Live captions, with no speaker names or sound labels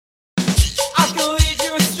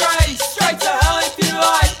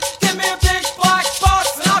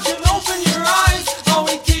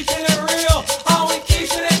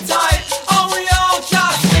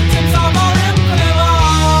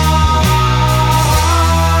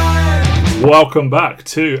Welcome back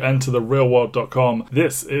to EnterTheRealWorld.com.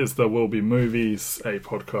 This is There Will Be Movies, a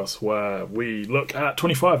podcast where we look at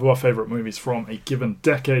 25 of our favourite movies from a given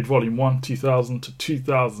decade, Volume 1, 2000 to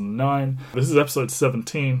 2009. This is episode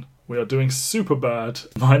 17. We are doing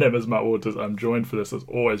Superbad. My name is Matt Waters. I'm joined for this, as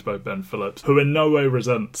always, by Ben Phillips, who in no way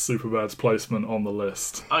resents Superbad's placement on the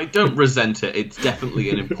list. I don't resent it. It's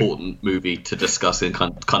definitely an important movie to discuss in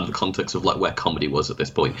kind of the context of like where comedy was at this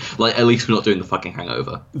point. Like, at least we're not doing The Fucking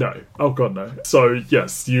Hangover. No. Oh, God, no. So,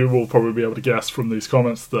 yes, you will probably be able to guess from these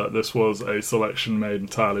comments that this was a selection made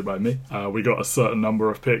entirely by me. We got a certain number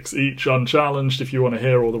of picks, each unchallenged. If you want to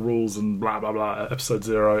hear all the rules and blah, blah, blah, episode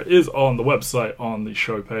 0 is on the website, on the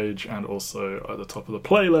show page, and also at the top of the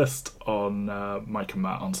playlist on Mike and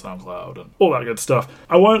Matt on SoundCloud and all that good stuff.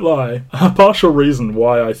 I won't lie, a partial reason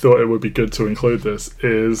why I thought it would be good to include this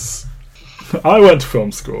is I went to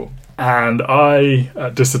film school and I,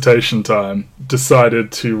 at dissertation time,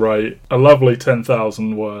 decided to write a lovely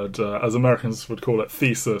 10,000 word, as Americans would call it,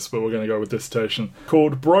 thesis, but we're going to go with dissertation,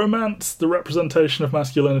 called Bromance, the Representation of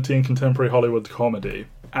Masculinity in Contemporary Hollywood Comedy.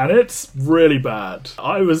 And it's really bad.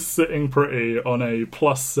 I was sitting pretty on a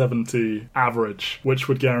plus 70 average, which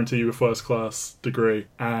would guarantee you a first class degree.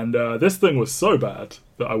 And this thing was so bad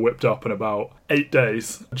that I whipped up in about 8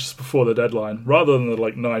 days, just before the deadline, rather than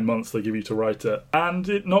the 9 months they give you to write it. And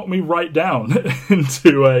it knocked me right down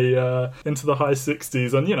into the high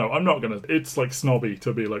 60s. And, I'm not going to, it's snobby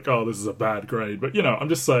to be like, oh, this is a bad grade. But, I'm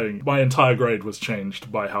just saying my entire grade was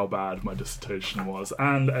changed by how bad my dissertation was.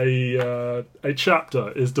 And a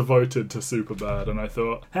chapter is devoted to Superbad. And I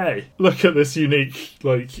thought, hey, look at this unique,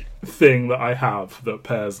 thing that I have that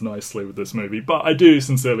pairs nicely with this movie. But I do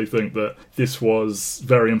sincerely think that this was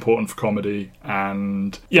very important for comedy,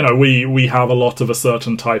 and we have a lot of a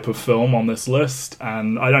certain type of film on this list,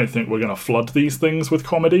 and I don't think we're going to flood these things with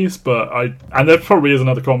comedies, and there probably is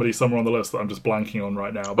another comedy somewhere on the list that I'm just blanking on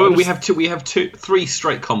right now. But we have three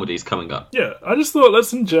straight comedies coming up. Yeah, I just thought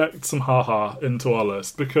let's inject some haha into our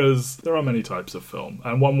list, because there are many types of film,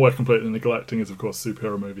 and one we're completely neglecting is of course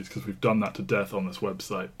superhero movies, because we've done that to death on this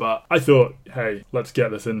website. But I thought, hey, let's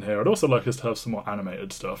get this in here. I'd also like us to have some more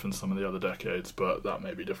animated stuff in some of the other decades, but that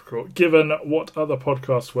may be difficult, given what other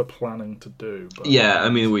podcasts we're planning to do. But, yeah, I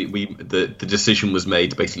mean, the decision was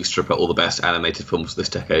made to basically strip out all the best animated films this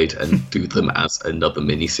decade and do them as another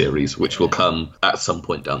mini-series, which will come at some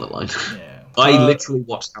point down the line. Yeah. I literally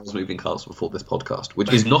watched Howl's Moving Castle before this podcast,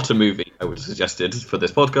 which is not a movie I would have suggested for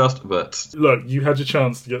this podcast, but... Look, you had your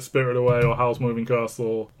chance to get Spirited Away or Howl's Moving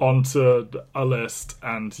Castle onto a list,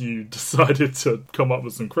 and you decided to come up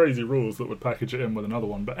with some crazy rules that would package it in with another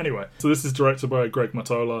one. But anyway, so this is directed by Greg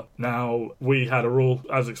Mottola. Now, we had a rule,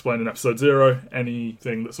 as explained in episode 0,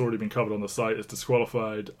 anything that's already been covered on the site is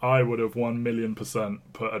disqualified. I would have 1,000,000%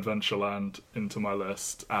 put Adventureland into my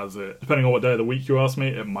list, as it, depending on what day of the week you ask me,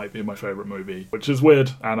 it might be my favourite movie. Which is weird,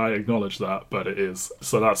 and I acknowledge that, but it is.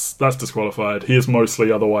 So that's disqualified. He is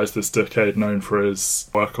mostly otherwise this decade known for his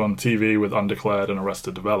work on TV with Undeclared and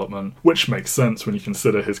Arrested Development, which makes sense when you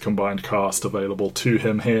consider his combined cast available to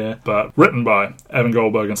him here. But written by Evan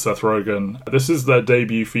Goldberg and Seth Rogen. This is their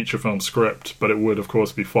debut feature film script, but it would of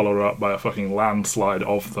course be followed up by a fucking landslide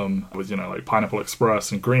of them with, Pineapple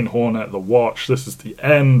Express and Green Hornet, The Watch, This Is the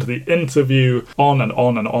End, The Interview, on and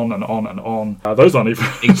on and on and on and on. Those aren't even...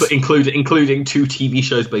 Including 2 TV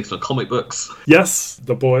shows based on comic books. Yes,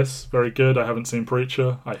 The Boys, very good. I haven't seen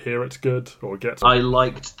Preacher. I hear it's good. Or I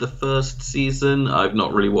liked the first season. I've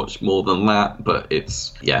not really watched more than that, but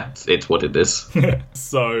it's what it is.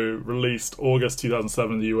 So, released August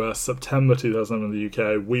 2007 in the US, September 2007 in the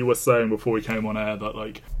UK. We were saying before we came on air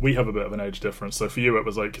that, we have a bit of an age difference. So for you, it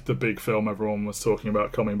was, the big film everyone was talking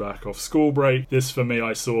about coming back off school break. This, for me,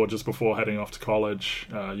 I saw just before heading off to college,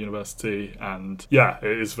 university. And, yeah,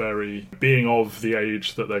 it is very... Being of the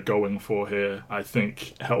age that they're going for here, I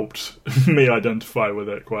think helped me identify with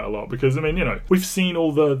it quite a lot. Because, we've seen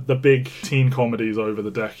all the big teen comedies over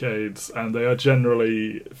the decades, and they are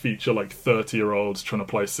generally feature 30-year-olds trying to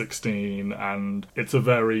play 16, and it's a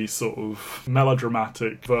very sort of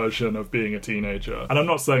melodramatic version of being a teenager. And I'm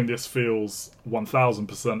not saying this feels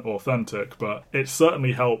 1000% authentic, but it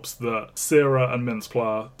certainly helps that Cera and Mintz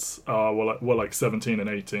Plasse were 17 and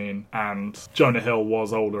 18, and Jonah Hill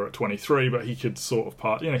was older at 23, but he could sort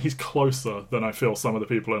of he's closer than I feel some of the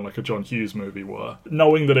people in like a John Hughes movie were.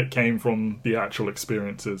 Knowing that it came from the actual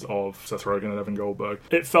experiences of Seth Rogen and Evan Goldberg,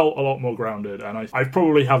 it felt a lot more grounded, and I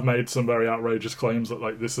probably have made some very outrageous claims that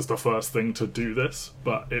like this is the first thing to do this,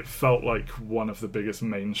 but it felt like one of the biggest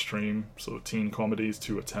mainstream sort of teen comedies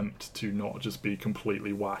to attempt to not just be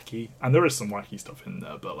completely wacky. And there is some wacky stuff in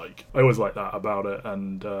there, but like I always like that about it,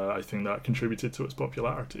 and I think that contributed to its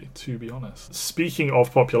popularity, to be honest. Speaking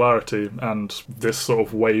of popularity and this sort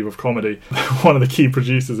of wave of comedy, one of the key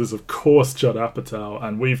producers is of course Judd Apatow,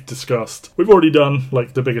 and we've already done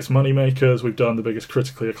like the biggest money makers, we've done the biggest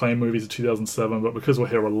critically acclaimed movies of 2007, but because we're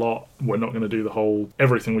here a lot, we're not going to do the whole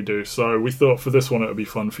everything we do. So we thought for this one it would be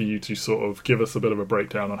fun for you to sort of give us a bit of a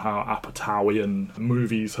breakdown on how Apatowian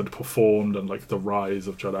movies had performed and like the rise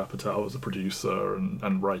of Judd Apatow as a producer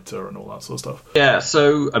and writer and all that sort of stuff. Yeah,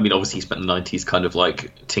 so I mean obviously he spent the 90s kind of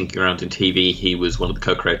like tinkering around in TV. He was one of the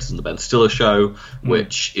co-creators on the Ben Stiller Show,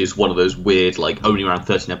 which is one of those weird like only around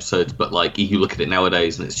 13 episodes, but like you look at it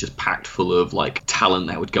nowadays and it's just packed full of like talent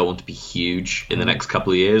that would go on to be huge in the next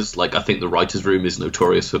couple of years. Like I think the writers' room is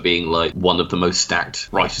notorious for being like one of the most stacked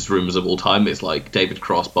writers' rooms of all time. It's like David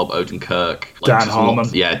Cross, Bob Odenkirk, like Dan Harmon.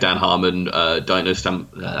 Dan Harmon, Dino Stam.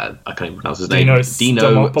 I can't even pronounce his name. Dino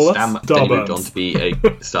Stam. Then he moved on to be a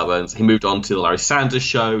Starburns. He moved on to the Larry Sanders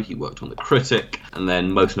Show. He worked on The Critic, and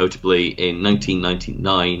then most notably in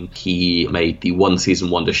 1999 he made the one-season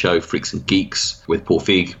wonder show Freaks and Geeks with Paul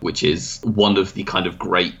Feig, which is one of the kind of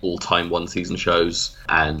great all-time one-season shows,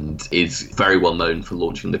 and is very well known for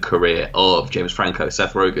launching the career of James Franco,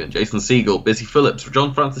 Seth Rogen, Jason Segel, Busy Phillips,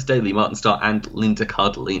 John Francis Daley, Martin Starr, and Linda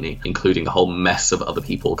Cardellini, including a whole mess of other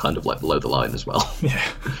people kind of like below the line as well. Yeah.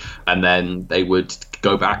 And then they would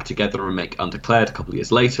go back together and make Undeclared a couple of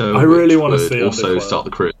years later. I really want to see also Undeclared. Start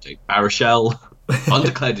the career of Jake Baruchel.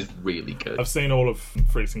 Undeclared is really good. I've seen all of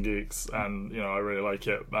Freaks and Geeks, and I really like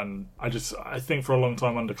it. And I think for a long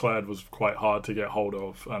time Undeclared was quite hard to get hold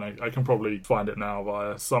of, and I can probably find it now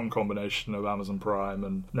via some combination of Amazon Prime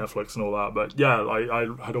and Netflix and all that. But yeah, I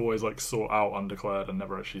had always like sought out Undeclared and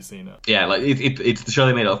never actually seen it. Yeah, like it's the show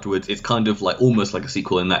they made afterwards. It's kind of like almost like a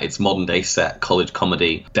sequel in that it's modern day set college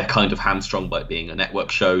comedy. They're kind of hamstrung by it being a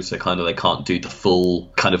network show, so kind of they can't do the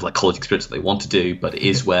full kind of like college experience that they want to do. But it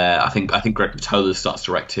is where I think Greg Mottola starts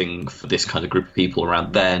directing for this kind of group of people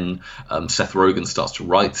around then. Seth Rogen starts to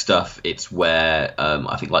write stuff. It's where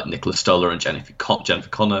I think like Nicholas Stoller and Jennifer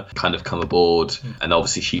Connor kind of come aboard, and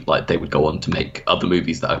obviously they would go on to make other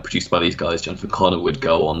movies that are produced by these guys. Jennifer Connor would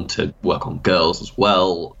go on to work on Girls as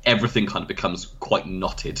well. Everything kind of becomes quite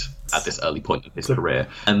knotted at this early point of his career.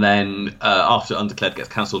 And then after Undeclared gets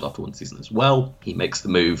cancelled after one season as well, he makes the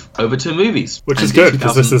move over to movies. Which is good,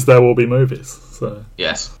 because this is There Will Be Movies. So.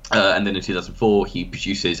 Yes. And then in 2004, he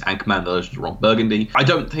produces Anchorman, The Legend of Ron Burgundy. I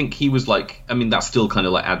don't think he was like... I mean, that's still kind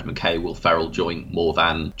of like Adam McKay, Will Ferrell joint more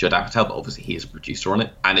than Judd Apatow, but obviously he is a producer on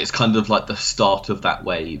it. And it's kind of like the start of that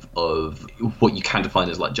wave of what you can define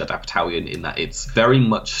as like Judd Apatowian, in that it's very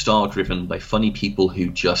much star-driven by funny people who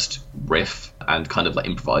just riff and kind of like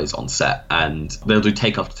improvise on set, and they'll do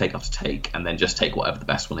take after take after take and then just take whatever the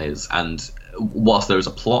best one is. And whilst there is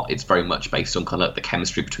a plot, it's very much based on kind of like the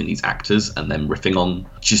chemistry between these actors and then riffing on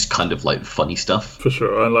just kind of like funny stuff. For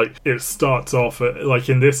sure. And like it starts off like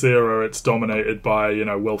in this era, it's dominated by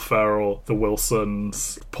Will Ferrell, the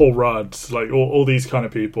Wilsons, Paul Rudd, like all these kind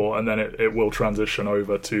of people, and then it will transition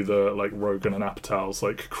over to the like Rogen and Apatow's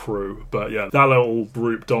like crew. But yeah, that little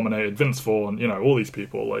group dominated Vince Vaughn, all these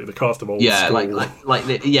people, like the cast of Old School.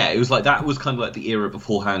 It was like that was kind of like the era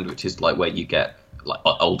beforehand, which is like where you get like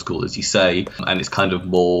Old School, as you say, and it's kind of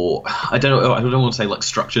more, I don't want to say like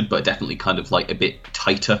structured, but definitely kind of like a bit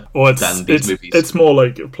tighter than these movies. It's more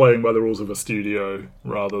like playing by the rules of a studio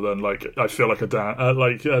rather than like, I feel like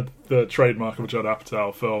the trademark of a Judd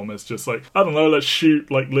Apatow film is just like, I don't know, let's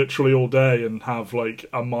shoot like literally all day and have like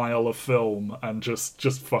a mile of film and just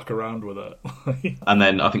fuck around with it. And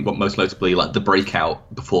then I think what most notably, like the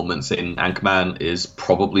breakout performance in Anchorman is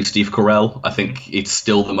probably Steve Carell. I think it's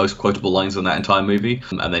still the most quotable lines in that entire movie.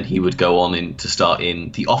 And then he would go on to start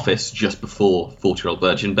in The Office just before 40-Year-Old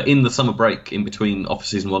Virgin. But in the summer break, in between Office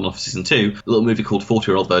Season 1 and Office Season 2, a little movie called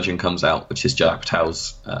 40-Year-Old Virgin comes out, which is Judd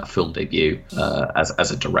Apatow's film debut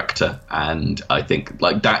as a director. And I think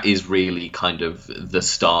like that is really kind of the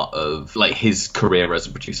start of like his career as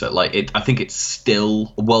a producer. Like I think it's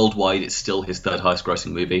still worldwide, it's still his third highest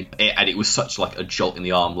grossing movie. And it was such like a jolt in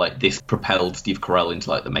the arm. Like this propelled Steve Carell into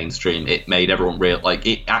like the mainstream. It made everyone like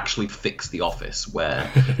it actually fixed The Office,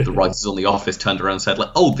 where the writers on The Office turned around and said like,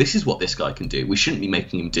 oh, this is what this guy can do. We shouldn't be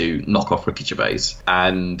making him do knockoff Ricky Gervais.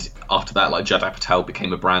 And after that, like Judd Apatow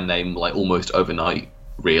became a brand name like almost overnight.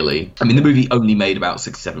 really. I mean, the movie only made about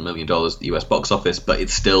 $67 million at the US box office, but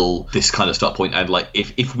it's still this kind of start point. And like,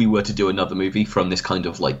 if we were to do another movie from this kind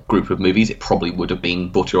of like group of movies, it probably would have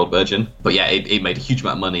been 40-Year-Old Virgin. But yeah, it made a huge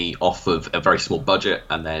amount of money off of a very small budget,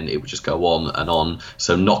 and then it would just go on and on.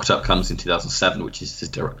 So Knocked Up comes in 2007, which is his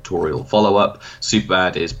directorial follow-up.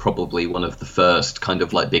 Superbad is probably one of the first kind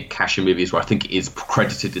of like big cash-in movies where I think it is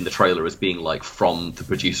credited in the trailer as being like from the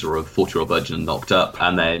producer of 40-Year-Old Virgin and Knocked Up.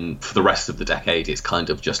 And then for the rest of the decade, it's kind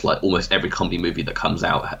of just like almost every comedy movie that comes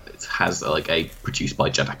out has like a produced by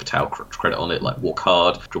Judd Apatow credit on it, like Walk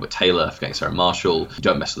Hard, Robert Taylor, Forgetting Sarah Marshall,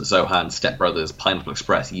 Don't Mess with the Zohan, Step Brothers, Pineapple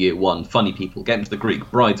Express, Year One, Funny People, Get Into the Greek,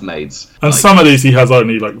 Bridesmaids. And some of these he has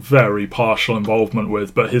only like very partial involvement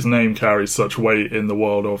with, but his name carries such weight in the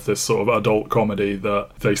world of this sort of adult comedy that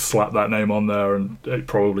they slap that name on there, and it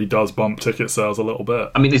probably does bump ticket sales a little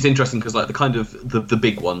bit. I mean, it's interesting because like the kind of the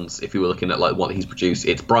big ones, if you were looking at like what he's produced,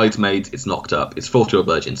 it's Bridesmaids, it's Knocked Up, it's 40-Year-Old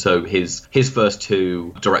Virgin. So his first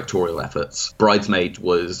two directorial efforts, Bridesmaid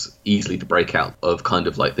was easily the breakout of kind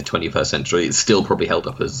of like the 21st century. It's still probably held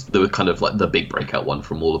up as the kind of like the big breakout one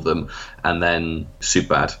from all of them. And then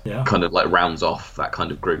Superbad kind of like rounds off that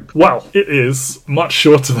kind of group. Well, it is much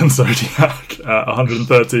shorter than Zodiac at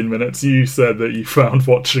 113 minutes. You said that you found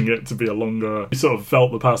watching it to be a longer, you sort of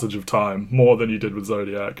felt the passage of time more than you did with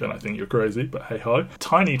Zodiac, and I think you're crazy, but hey ho.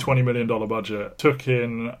 Tiny $20 million budget, took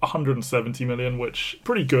in 170 million, which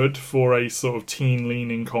pretty good for a sort of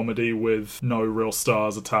teen-leaning comedy with no real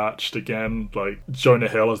stars attached. Again, like Jonah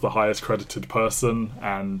Hill is the highest credited person,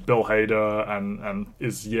 and Bill Hader and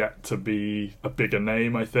is yet to be a bigger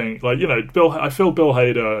name, I think. Like, you know, I feel Bill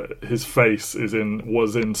Hader, his face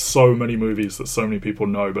was in so many movies that so many people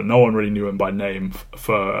know, but no one really knew him by name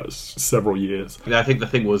for several years. Yeah, I think the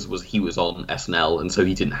thing was he was on SNL, and so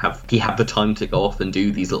he had the time to go off and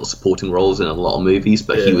do these little supporting roles in a lot of movies,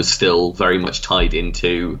 but he was still very much tied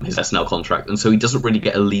into his SNL contract, and so he doesn't really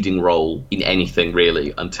get a leading role in anything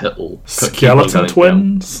really until Skeleton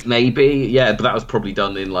Twins, maybe. Yeah, but that was probably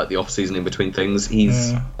done in like the off season in between things.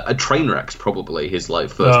 He's a Trainwreck's probably his like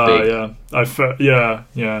first big. I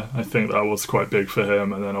think that was quite big for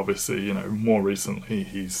him, and then obviously, you know, more recently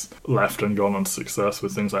he's left and gone on to success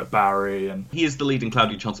with things like Barry, and he is the lead in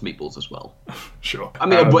Cloudy Chance Meatballs as well. Sure. I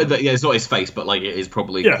mean, it's not his face, but like it is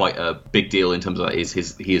probably quite a big deal in terms of that.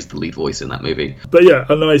 He is the lead voice in that movie. But yeah,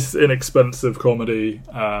 a nice inexpensive comedy,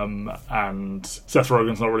 and Seth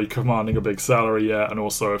Rogen's not really commanding a big salary yet, and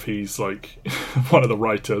also if he's like one of the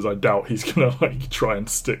writers, I doubt he's gonna like try and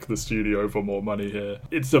stick the studio for more money here.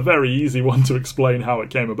 It's a very easy one to explain how it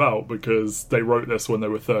came about, because they wrote this when they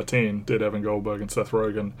were 13, did Evan Goldberg and Seth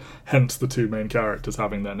Rogen, hence the two main characters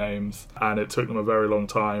having their names, and it took them a very long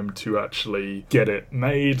time to actually get it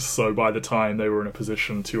made. So by the time they were in a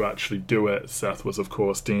position to actually do it, Seth was of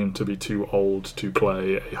course deemed to be too old to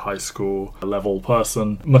play a high school level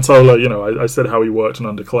person. Mottola, you know, I said how he worked on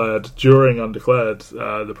Undeclared. During Undeclared,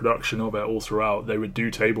 the production of it all throughout, they would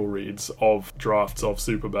do table reads of drafts of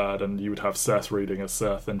Superbad, and you would have Seth reading as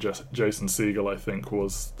Seth, and Jason Segel, I think,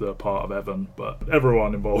 was the part of Evan, but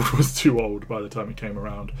everyone involved was too old by the time it came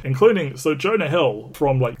around, including, so Jonah Hill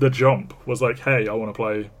from like The Jump was like, hey, I want to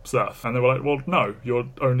play Seth, and they were like, well, no, you're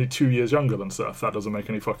only 2 years younger than Seth, that doesn't make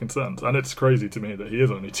any fucking sense. And it's crazy to me that he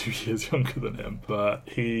is only 2 years younger than him, but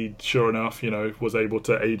he, sure enough, you know, was able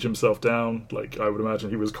to age himself down. Like, I would imagine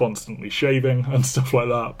he was constantly shaving and stuff like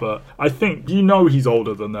that, but I think, you know, he's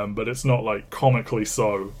older than them, but it's not like comically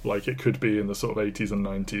so, like it could be in the sort of 80s and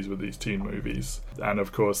 90s with these teen movies. And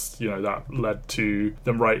of course, you know, that led to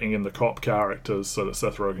them writing in the cop characters so that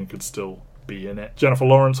Seth Rogen could still be in it. Jennifer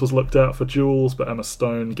Lawrence was looked at for Jules, but Emma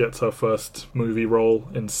Stone gets her first movie role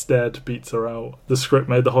instead, beats her out. The script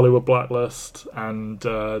made the Hollywood blacklist, and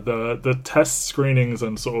the test screenings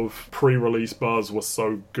and sort of pre-release buzz was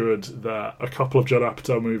so good that a couple of Judd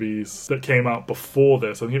Apatow movies that came out before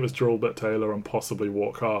this, I think it was Joel Bette Taylor and possibly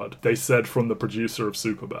Walk Hard, they said from the producer of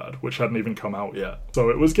Superbad, which hadn't even come out yet. So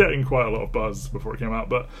it was getting quite a lot of buzz before it came out,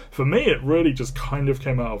 but for me it really just kind of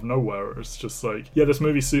came out of nowhere. It's just like, yeah, this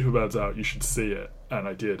movie Superbad's out, you should see it. And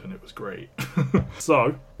I did, and it was great.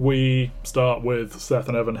 So, we start with Seth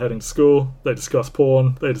and Evan heading to school. They discuss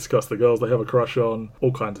porn, they discuss the girls they have a crush on,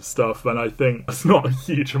 all kinds of stuff. And I think it's not a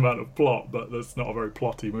huge amount of plot, but it's not a very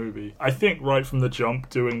plotty movie. I think right from the jump,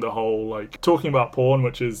 doing the whole, like, talking about porn,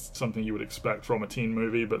 which is something you would expect from a teen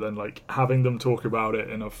movie, but then, like, having them talk about it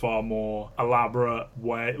in a far more elaborate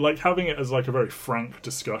way. Like, having it as, like, a very frank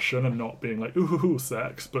discussion and not being like, ooh,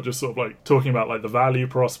 sex, but just sort of, like, talking about, like, the value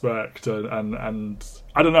prospect and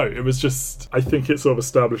I don't know, it was just, I think it sort of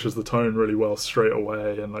establishes the tone really well straight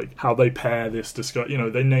away, and like how they pair this discussion, you know,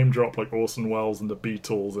 they name drop like Orson Welles and the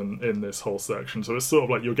Beatles in this whole section, so it's sort of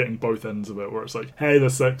like you're getting both ends of it, where it's like, hey, they're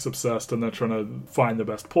sex obsessed and they're trying to find the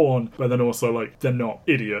best porn, but then also like they're not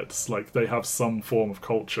idiots, like they have some form of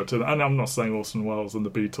culture to them. And I'm not saying Orson Welles and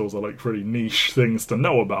the Beatles are like pretty niche things to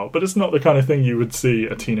know about, but it's not the kind of thing you would see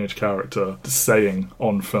a teenage character saying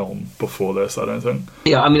on film before this, I don't think.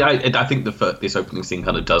 Yeah, I mean, I think this opening scene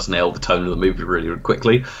kind of does nail the tone of the movie really, really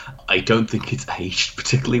quickly. I don't think it's aged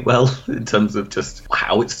particularly well in terms of just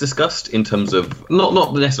how it's discussed, in terms of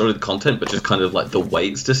not necessarily the content, but just kind of like the way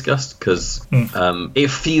it's discussed, because it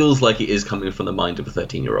feels like it is coming from the mind of a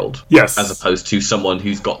 13-year-old. Yes. As opposed to someone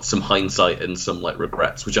who's got some hindsight and some like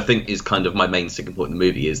regrets, which I think is kind of my main sticking point in the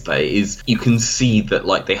movie, is that you can see that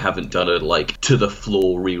like they haven't done a like to the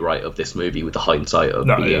floor rewrite of this movie with the hindsight of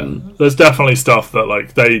being... Yeah. There's definitely stuff that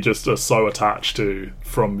like they just are so attached to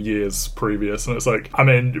from years previous, and it's like, I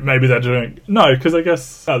mean, maybe they're doing... No, because I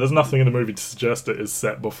guess there's nothing in the movie to suggest it is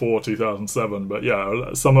set before 2007, but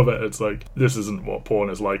yeah, some of it, it's like, this isn't what porn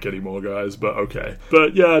is like anymore, guys, but okay.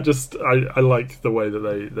 But yeah, just, I like the way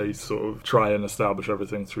that they sort of try and establish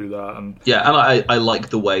everything through that. And yeah, and I like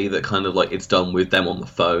the way that kind of like it's done with them on the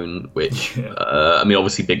phone, which, I mean,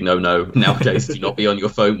 obviously big no-no nowadays, do not be on your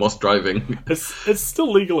phone whilst driving. It's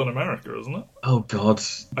still legal in America, isn't it? Oh, God.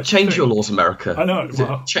 Change your laws, America. I know.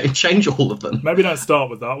 Well, change all of them. Maybe don't start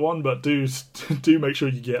with that one, but do make sure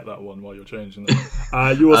you get that one while you're changing them.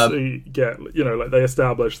 You also get, you know, like they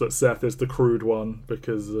establish that Seth is the crude one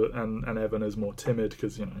because, and Evan is more timid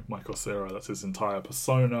because, you know, Michael Cera, that's his entire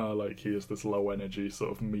persona. Like, he is this low energy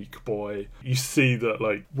sort of meek boy. You see that,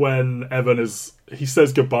 like, when Evan he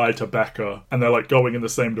says goodbye to Becca and they're like going in the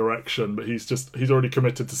same direction, but he's already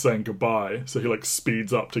committed to saying goodbye, so he like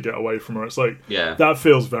speeds up to get away from her. It's like, yeah, that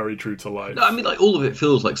feels very true to life. No, I mean, like, all of it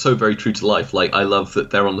feels like so very true to life. Like, I love that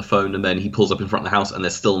they're on the phone and then he pulls up in front of the house and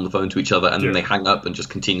they're still on the phone to each other, and then they hang up and just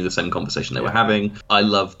continue the same conversation they were having. I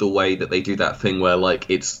love the way that they do that thing where like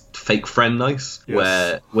it's fake friend nice,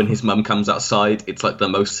 where when his mum comes outside, it's like the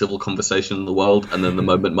most civil conversation in the world, and then the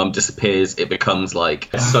moment mum disappears, it becomes like,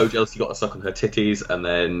 so jealous you got to suck on her titties, and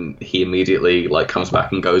then he immediately like comes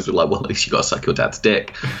back and goes with like, well, at least you got to suck your dad's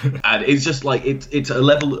dick. And it's just like, it's a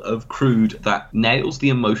level of crude that nails the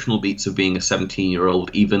emotional beats of being a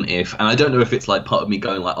 17-year-old, even if, and I don't know if it's like part of me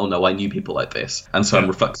going like, oh no, I knew people like this, and so I'm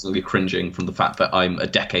reflexively cringing from the fact that I'm a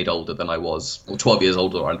decade older than I was, or 12 years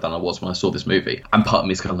older than I was when I saw this movie, and part of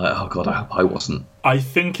me is kind of like, oh god, I hope I wasn't. I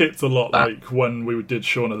think it's a lot like when we did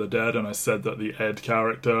Shaun of the Dead and I said that the Ed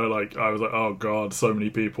character, like, I was like, oh god, so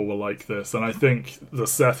many people were like this. And I think the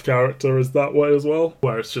Seth character is that way as well,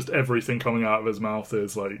 where it's just everything coming out of his mouth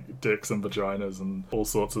is like dicks and vaginas and all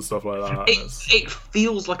sorts of stuff like that. It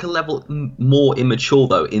feels like a level more immature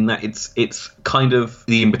though, in that it's kind of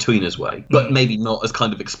the In-Betweeners way, but maybe not as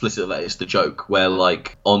kind of explicit that it's the joke, where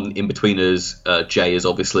like on In-Betweeners, Jay is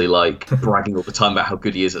obviously like bragging all the time about how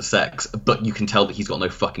good he is at sex, but you can tell that he's got no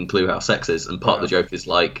fucking clue how sex is, and part of the joke is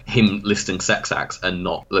like him listing sex acts and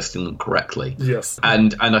not listing them correctly. Yes.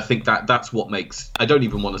 And I think that's what makes, I don't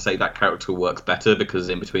even want to say that character works better, because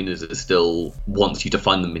In-Betweeners is still wants you to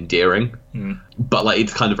find them endearing, but like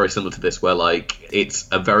it's kind of very similar to this, where like it's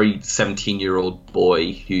a very 17-year-old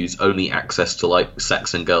boy whose only access to like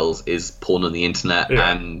sex and girls is porn on the internet,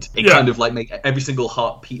 and it kind of like make every single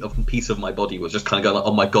heartbeat of piece of my body was just kind of going like,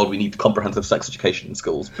 oh my god, we need comprehensive sex education in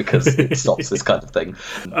schools, because it stops this kind of thing.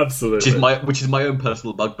 Absolutely. Which is my own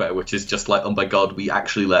personal bugbear, which is just like, oh my god, we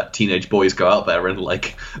actually let teenage boys go out there and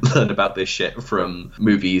like learn about this shit from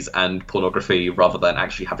movies and pornography, rather than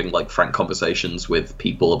actually having like frank conversations with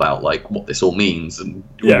people about like what this all means and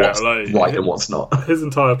what's like, right and what's not. His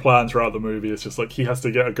entire plan throughout the movie is just like, he has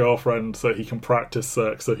to get a girlfriend so he can practice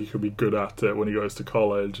sex so he can be good at it when he goes to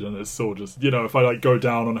college, and it's all just, you know, if I like go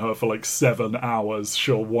down on her for like 7 hours,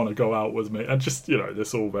 she'll want to go out with me, and just, you know,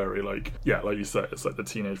 this all very like, like you said, it's like the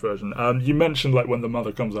teenage version. You mentioned like when the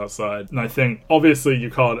mother comes outside, and I think obviously you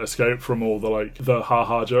can't escape from all the like the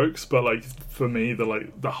ha-ha jokes, but like for me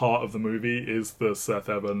the heart of the movie is the Seth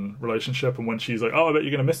Evan relationship, and when she's like, oh, I bet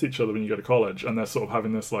you're gonna miss each other when you go to college, and they're sort of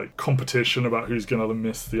having this like competition about who's gonna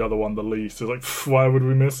miss the other one the least. It's like, why would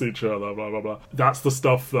we miss each other, blah blah blah. That's the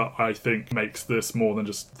stuff that I think makes this more than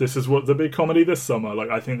just, this is what the big comedy this summer. Like,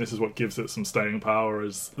 I think this is what gives it some staying power.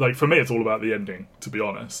 Is like, for me, it's all about the ending, to be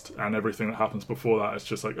honest, and everything that happens before that is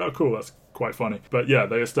just like, oh cool, that's quite funny. But yeah,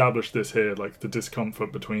 they established this here, like the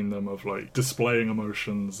discomfort between them of like displaying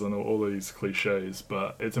emotions and all these cliches,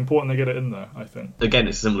 but it's important they get it in there, I think. Again,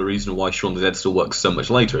 it's a similar reason why Shaun the Dead still works so much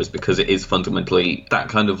later, is because it is fundamentally that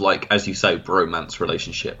kind of like, as you say, bromance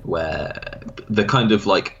relationship where the kind of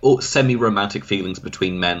like semi-romantic feelings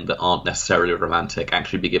between men that aren't necessarily romantic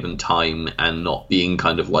actually be given time and not being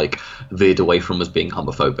kind of like veered away from as being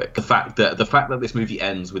homophobic. The fact that this movie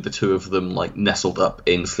ends with the two of them like nestled up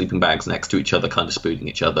in sleeping bags next to each other, kind of spooning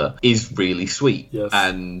each other, is really sweet. Yes.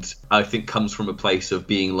 And I think comes from a place of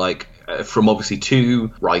being like, from obviously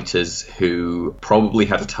two writers who probably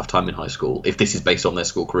had a tough time in high school, if this is based on their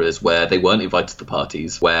school careers, where they weren't invited to the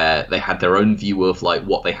parties, where they had their own view of like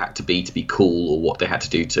what they had to be cool, or what they had to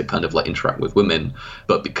do to kind of like interact with women.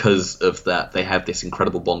 But because of that, they have this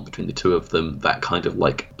incredible bond between the two of them that kind of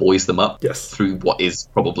like buoys them up through what is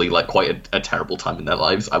probably like quite a terrible time in their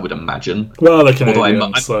lives, I would imagine. Well, they're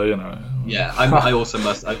Canadians, so you know. Yeah, I also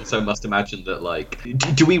must imagine that like,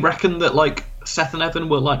 do we reckon that like Seth and Evan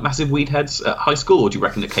were like massive weed heads at high school, or do you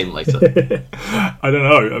reckon it came later? I don't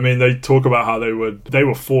know. I mean, they talk about how they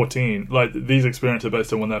were 14. Like, these experiences are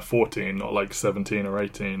based on when they're 14, not like 17 or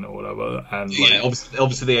 18 or whatever. And like, yeah,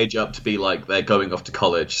 obviously they age up to be like they're going off to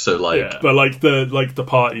college. So like, yeah. But like the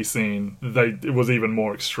party scene, it was even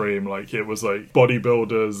more extreme. Like, it was like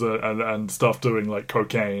bodybuilders and stuff doing like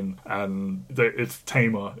cocaine, and it's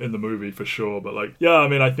tamer in the movie for sure. But like, yeah, I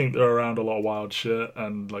mean, I think they're around a lot of wild shit,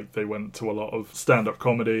 and like they went to a lot of stand-up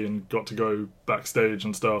comedy and got to go backstage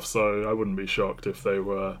and stuff, so I wouldn't be shocked if they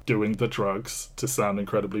were doing the drugs, to sound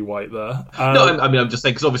incredibly white there. No, I mean, I'm just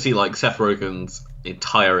saying, because obviously like Seth Rogen's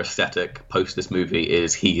entire aesthetic post this movie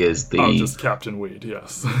is just Captain Weed,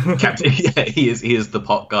 yes. Captain, yeah, he is the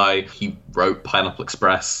pot guy. He wrote Pineapple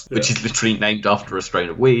Express, which is literally named after a strain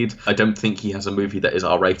of weed. I don't think he has a movie that is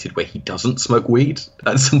R-rated where he doesn't smoke weed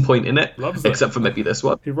at some point in it. Loves it. Except for maybe this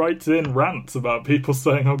one. He writes in rants about people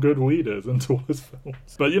saying how good weed is into all his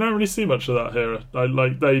films, but you don't really see much of that here.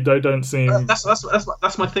 They don't seem.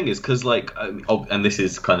 That's my thing, is because like, and this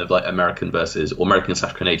is kind of like American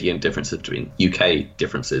 / Canadian differences between UK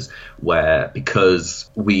differences, where because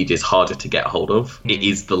weed is harder to get hold of, it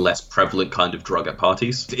is the less prevalent kind of drug at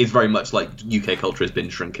parties. It's very much like UK culture has been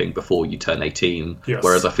shrinking before you turn 18. Yes.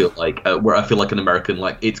 Whereas I feel like an American,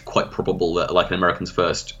 like, it's quite probable that like an American's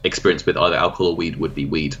first experience with either alcohol or weed would be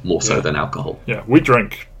weed more so than alcohol. Yeah, we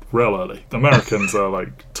drink real early. The Americans are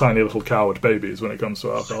like tiny little coward babies when it comes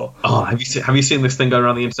to alcohol. Oh, have you seen this thing going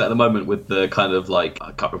around the internet at the moment with the kind of like,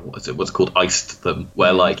 I can't remember what's called, iced them,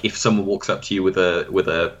 where like if someone walks up to you with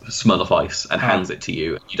a Smirnoff Ice and hands it to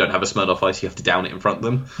you, you don't have a Smirnoff Ice, you have to down it in front of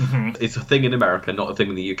them. Mm-hmm. It's a thing in America, not a thing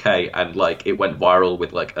in the UK, and like it went viral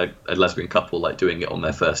with like a lesbian couple like doing it on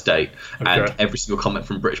their first date, and every single comment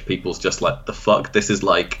from British people is just like, the fuck, this is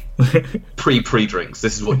like pre-drinks,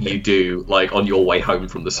 this is what you do like on your way home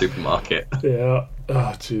from the supermarket. Yeah.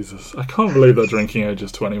 Oh, Jesus. I can't believe their drinking age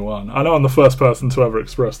is 21. I know I'm the first person to ever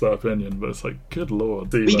express that opinion, but it's like, good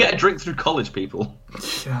lord. We get a drink through college, people.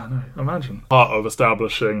 Yeah, I know. Imagine. Part of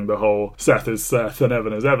establishing the whole Seth is Seth and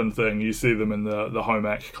Evan is Evan thing, you see them in the home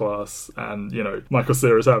ec class, and, you know, Michael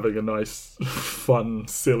Cera is having a nice, fun,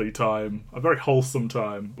 silly time, a very wholesome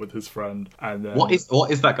time with his friend. And then, what is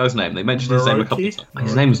that guy's name? They mentioned his name a couple of times.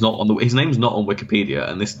 His name's not on Wikipedia,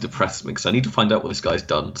 and this depresses me because I need to find out what this guy's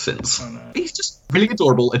done since. He's just really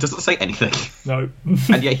adorable. It doesn't say anything. No.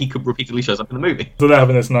 And yet he repeatedly shows up in the movie. So they're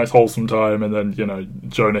having this nice wholesome time, and then, you know,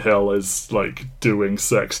 Jonah Hill is like doing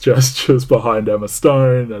sex gestures behind Emma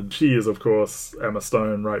Stone, and she is, of course, Emma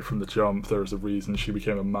Stone right from the jump. There is a reason she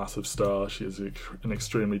became a massive star. She is an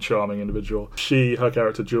extremely charming individual. Her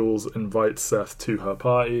character Jules, invites Seth to her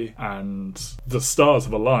party, and the stars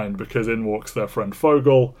have aligned because in walks their friend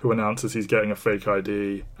Fogel, who announces he's getting a fake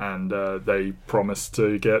ID, and they promise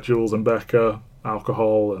to get Jules and Becca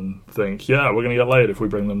alcohol and think, yeah, we're gonna get laid if we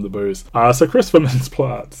bring them the booze. So Christopher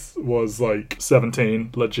Mintz-Plasse was like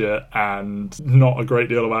 17, legit, and not a great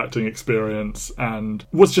deal of acting experience, and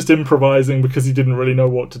was just improvising because he didn't really know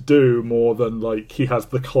what to do, more than like he has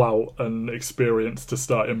the clout and experience to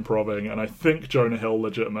start improving. And I think Jonah Hill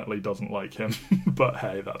legitimately doesn't like him. But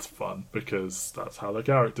hey, that's fun because that's how the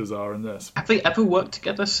characters are in this. Have they ever worked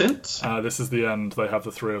together since? This is the end. They have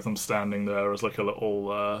the three of them standing there as like a little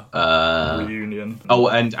reunion. Oh,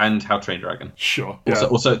 and How to Train Your Dragon. Sure.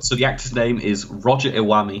 Also, so the actor's name is Roger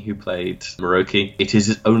Iwami, who played Moroki. It is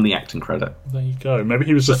his only acting credit. There you go. Maybe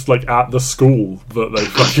he was just like at the school that they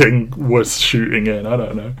fucking was shooting in. I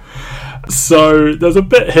don't know. So there's a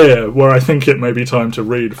bit here where I think it may be time to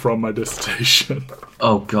read from my dissertation.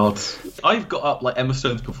 Oh, God. I've got up like Emma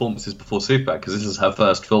Stone's performances before Superbad because this is her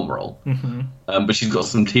first film role. But she's got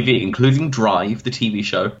some TV, including Drive, the TV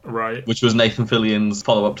show, Right. which was Nathan Fillion's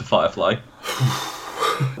follow-up to Firefly.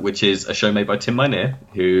 Which is a show made by Tim Minear,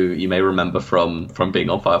 who you may remember from being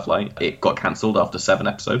on Firefly. It got cancelled after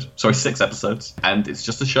 6 episodes, and it's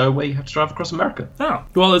just a show where you have to drive across America. Oh,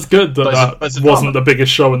 well, it's good that wasn't the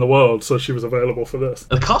biggest show in the world, so she was available for this.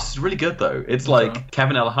 The cast is really good, though. It's like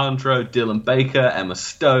Kevin Alejandro, Dylan Baker, Emma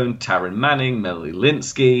Stone, Taryn Manning, Melanie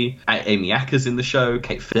Linsky, Amy Acker's in the show,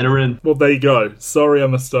 Kate Finneran. Well, there you go. Sorry,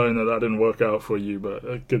 Emma Stone, that didn't work out for you, but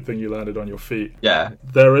a good thing you landed on your feet. Yeah.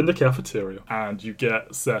 They're in the cafeteria, and you get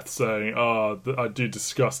Seth saying, I do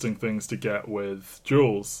disgusting things to get with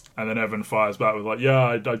Jules. And then Evan fires back with, like,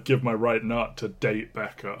 yeah, I'd give my right nut to date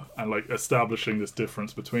Becca. And, like, establishing this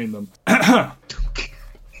difference between them.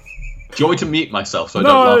 Do you want me to mute myself so I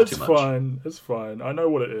don't laugh too much? No, it's fine. It's fine. I know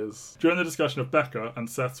what it is. During the discussion of Becca and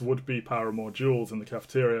Seth's would-be paramour Jules in the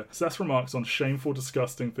cafeteria, Seth remarks on shameful,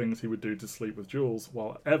 disgusting things he would do to sleep with Jules,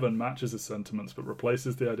 while Evan matches his sentiments but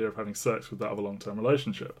replaces the idea of having sex with that of a long-term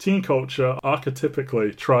relationship. Teen culture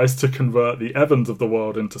archetypically tries to convert the Evans of the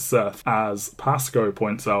world into Seth, as Pascoe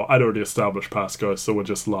points out. I'd already established Pascoe, so we're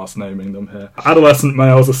just last naming them here. Adolescent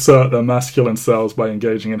males assert their masculine selves by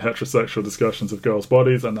engaging in heterosexual discussions of girls'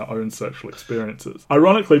 bodies and their own sexual experiences.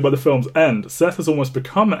 Ironically, by the film's end, Seth has almost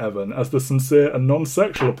become Evan, as the sincere and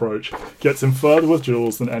non-sexual approach gets him further with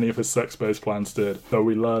Jules than any of his sex-based plans did, though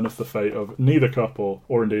we learn of the fate of neither couple,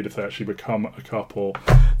 or indeed if they actually become a couple.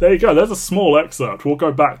 There you go, there's a small excerpt. We'll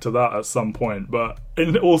go back to that at some point, but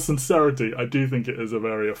in all sincerity, I do think it is a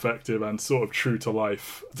very effective and sort of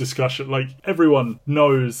true-to-life discussion. Like, everyone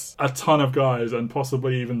knows a ton of guys, and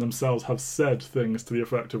possibly even themselves, have said things to the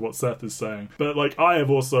effect of what Seth is saying. But, like, I have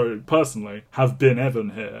also, personally, have been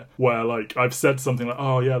Evan here, where, like, I've said something like,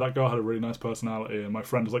 oh, yeah, that girl had a really nice personality, and my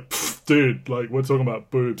friend was like, dude, like, we're talking about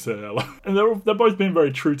boobs here. And they're both being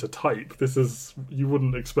very true to type. This is, you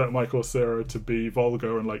wouldn't expect Michael Cera to be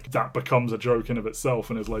vulgar, and, like, that becomes a joke in of itself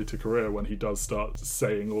in his later career when he does start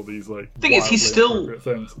saying all these, like, the thing is, he's still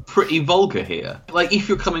things. Pretty vulgar here. Like, if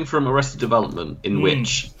you're coming from Arrested Development, in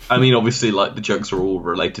which, I mean, obviously, like, the jokes are all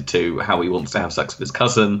related to how he wants to have sex with his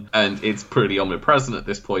cousin, and it's pretty omnipresent at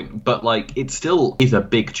this point, but, like, it still is a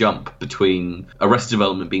big jump between Arrested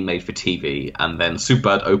Development being made for TV, and then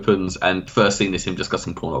Superbad opens, and first scene is him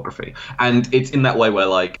discussing pornography. And it's in that way where,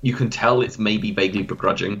 like, you can tell it's maybe vaguely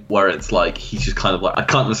begrudging, where it's like, he's just kind of like, I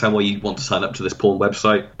can't understand why you want to sign up to this porn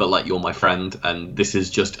website, but, like, you're my friend, and this is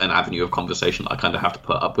just an avenue of conversation I kind of have to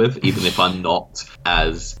put up with, even if I'm not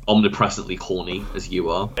as omnipresently horny as you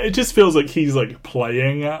are. It just feels like he's, like,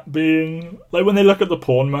 playing at being... Like, when they look at the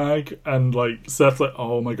porn mag, and, like, Seth's like,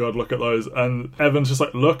 oh my god, look at those, and Evan's just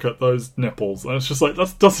like, look at those nipples, and it's just like,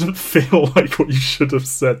 that doesn't feel like what you should have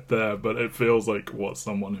said there, but it feels like what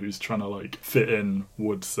someone who's trying to, like, fit in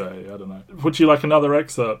would say. I don't know. Would you like another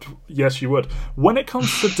excerpt? Yes, you would. When it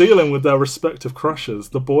comes to dealing with their respective crushes,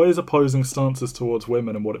 the boys' opposing stances towards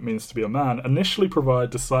women and what it means to be a man initially provide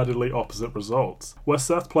decidedly opposite results. Where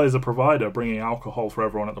Seth plays a provider, bringing alcohol for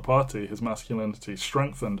everyone at the party, his masculinity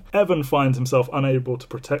strengthened, Evan finds himself unable to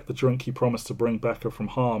protect the drink he promised to bring Becca from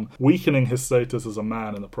harm, weakening his status as a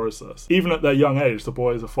man in the process. Even at their young age, the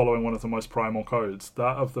boys are following one of the most primal codes,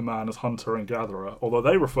 that of the man as hunter and gatherer, although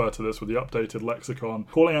they refer to this with the updated lexicon,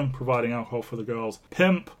 calling and providing alcohol for the girls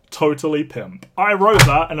pimp, totally pimp. I wrote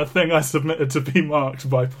that in a thing I submitted to be marked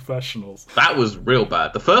by professionals. That was real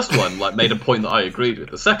bad. The first one, like, made a point that I agreed with.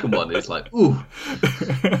 The second one is like, ooh.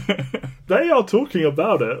 They are talking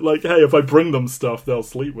about it. Like, hey, if I bring them stuff, they'll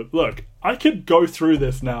sleep with... Look, I could go through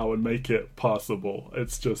this now and make it passable.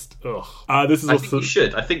 It's just, ugh. I think you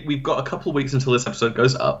should. I think we've got a couple of weeks until this episode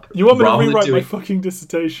goes up. You want me to rewrite my fucking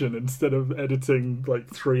dissertation instead of editing,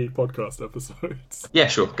 like, 3 podcast episodes? Yeah,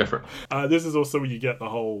 sure. Go for it. This is also where you get the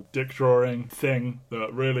whole dick drawing thing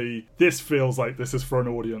that really... This feels like this is for an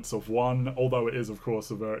audience of one, although it is, of course,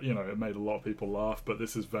 a very... You know, it made a lot of people laugh, but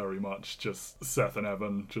this is very much just Seth and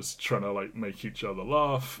Evan just trying to, like, make each other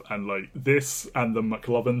laugh, and, like, this and the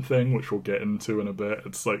McLovin thing, which we'll get into in a bit,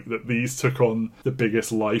 it's like that these took on the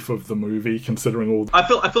biggest life of the movie, considering all... I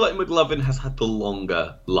feel like McLovin has had the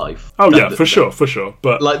longer life. Oh yeah, for sure,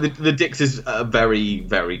 but... Like, the Dicks is a very,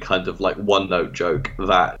 very kind of, like, one-note joke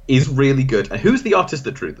that is really good. And who's the artist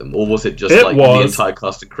that drew them? Or was it just, the entire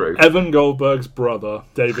cast and crew? Evan Goldberg's brother,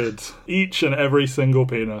 David. Each and every single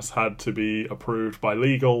penis had to be approved by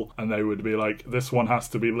legal, and they would be like, this one has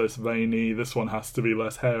to be less veiny veiny, this one has to be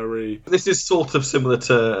less hairy. This is sort of similar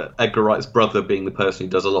to Edgar Wright's brother being the person who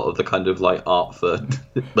does a lot of the kind of like art for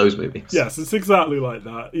those movies. Yes, it's exactly like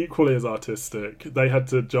that. Equally as artistic. They had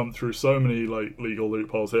to jump through so many like legal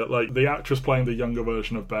loopholes here. Like the actress playing the younger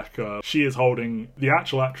version of Becca, the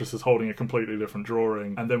actual actress is holding a completely different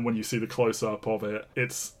drawing, and then when you see the close-up of it,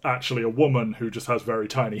 it's actually a woman who just has very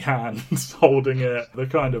tiny hands holding it. The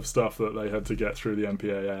kind of stuff that they had to get through the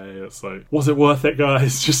MPAA. It's like, was it worth it,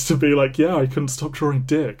 guys? Just to be like, yeah, I couldn't stop drawing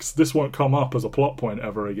dicks. This won't come up as a plot point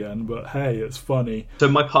ever again, but hey, it's funny. So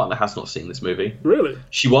my partner has not seen this movie. Really?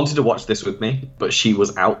 She wanted to watch this with me, but she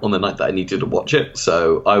was out on the night that I needed to watch it,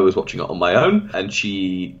 so I was watching it on my own, and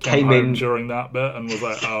she came in during that bit and was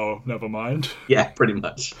like, oh, never mind. Yeah, pretty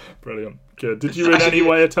much. Brilliant. Good. Did you in any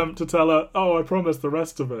way attempt to tell her, oh, I promise the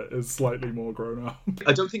rest of it is slightly more grown up?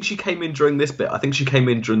 I don't think she came in during this bit. I think she came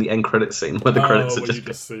in during the end credit scene where the credits are where you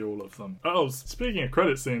just see all of them. Oh, speaking of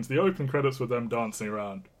credit scenes, the open credits with them dancing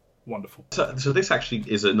around. Wonderful. So this actually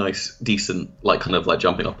is a nice, decent, like, kind of like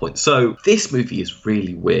jumping off point. So this movie is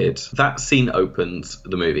really weird. That scene opens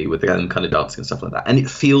the movie with them kind of dancing and stuff like that, and it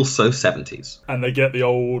feels so 70s. And they get the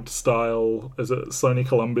old style, is it Sony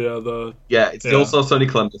Columbia? It's the old style Sony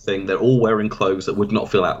Columbia thing. They're all wearing clothes that would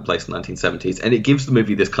not feel out of place in the 1970s, and it gives the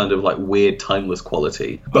movie this kind of like weird, timeless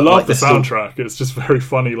quality. But I love the soundtrack. It's just very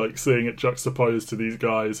funny, like seeing it juxtaposed to these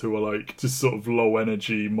guys who are like just sort of low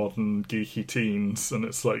energy, modern, geeky teens, and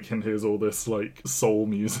it's like, and here's all this like soul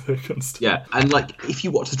music and stuff. Yeah, and like if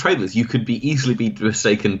you watch the trailers, you could easily be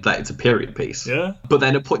mistaken that it's a period piece. Yeah. But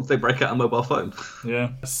then at points they break out a mobile phone. Yeah.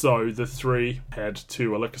 So the three head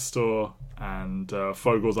to a liquor store, and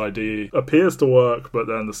Fogel's ID appears to work, but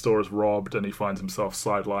then the store is robbed and he finds himself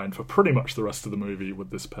sidelined for pretty much the rest of the movie with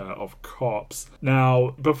this pair of cops.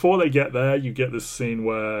 Now, before they get there, you get this scene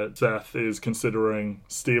where Seth is considering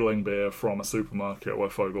stealing beer from a supermarket where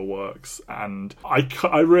Fogel works, and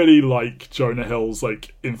I really like Jonah Hill's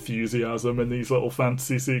like enthusiasm in these little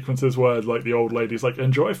fantasy sequences where like the old lady's like,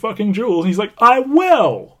 enjoy fucking Jules, and he's like, I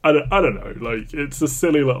will! I don't know, like it's a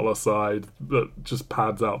silly little aside that just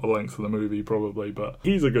pads out the length of the movie probably, but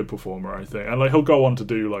he's a good performer, I think, and like he'll go on to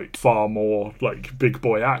do like far more like big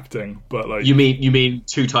boy acting. But like, you mean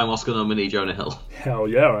two-time Oscar nominee Jonah Hill? Hell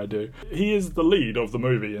yeah, I do. He is the lead of the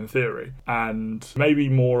movie in theory, and maybe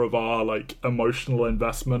more of our like emotional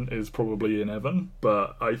investment is probably in Evan,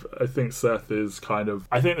 but I think Seth is kind of,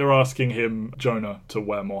 I think they're asking him, Jonah, to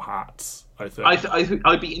wear more hats.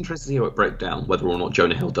 I'd be interested to hear it break down whether or not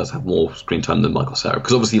Jonah Hill does have more screen time than Michael Cera,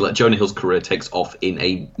 because obviously like Jonah Hill's career takes off in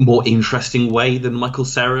a more interesting way than Michael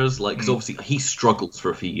Cera's, like because obviously he struggles for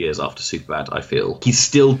a few years after Superbad. I feel he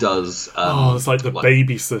still does. It's like the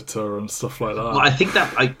babysitter and stuff like that. Well, I think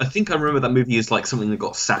I remember that movie is like something that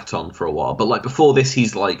got sat on for a while, but like before this,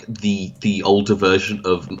 he's like the older version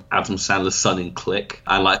of Adam Sandler's son in Click,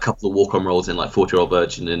 and like a couple of walk-on roles in like 40-Year-Old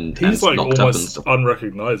Virgin and he's like Knocked almost Up and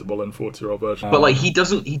unrecognizable in 40-Year-Old Virgin. But like he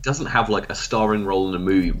doesn't have like a starring role in a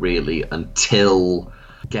movie really until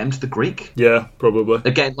Get Him to the Greek. Yeah, probably.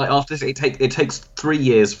 Again, like after this, it takes 3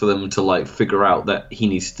 years for them to like figure out that he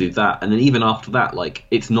needs to do that, and then even after that, like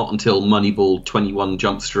it's not until Moneyball, 21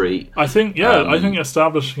 Jump Street. I think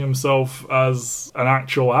establishing himself as an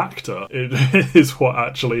actual actor is what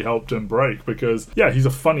actually helped him break, because yeah, he's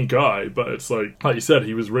a funny guy, but it's like you said,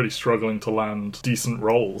 he was really struggling to land decent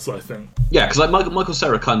roles, I think. Yeah, because like Michael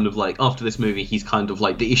Cera kind of like after this movie, he's kind of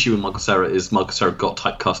like the issue with Michael Cera is Michael Cera got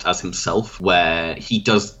typecast as himself, where he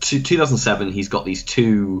does 2007 he's got these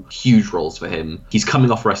two huge roles for him. He's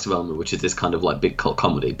coming off Arrested Development, which is this kind of like big cult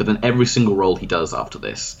comedy, but then every single role he does after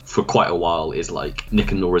this for quite a while is like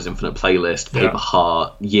Nick and Nora's Infinite Playlist, Paper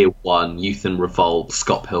Heart, Year One, Youth in Revolt,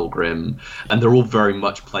 Scott Pilgrim, and they're all very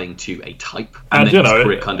much playing to a type, and then his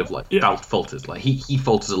career kind of like falters. Like he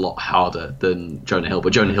falters a lot harder than Jonah Hill,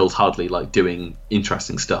 but Jonah Hill's hardly like doing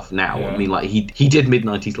interesting stuff now. I mean, like he did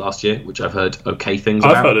Mid-90s last year, which I've heard okay things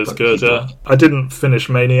about. I've heard it's good, yeah. I didn't finish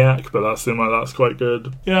Maniac, but that seemed like that's quite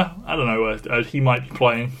good. Yeah, I don't know. He might be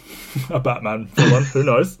playing a Batman villain. Who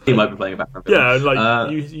knows? He might be playing a Batman villain. Yeah,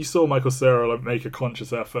 like you saw Michael Cera like make a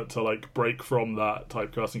conscious effort to like break from that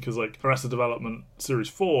typecasting, because like Arrested Development Series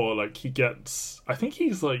 4, like he gets, I think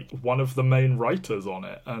he's like one of the main writers on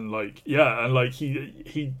it, and like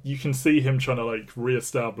he you can see him trying to like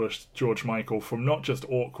re-establish George Michael from not just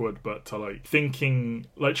awkward, but to like thinking,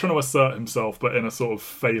 like trying to assert himself, but in a sort of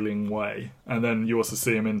failing way. And then you also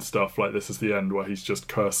see him in stuff like This Is the End, where he's just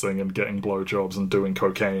cursing and getting blowjobs and doing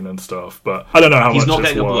cocaine and stuff. But I don't know how he's much not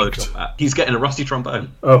getting worked. a blowjob. He's getting a rusty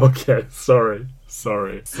trombone. Oh, okay. Sorry.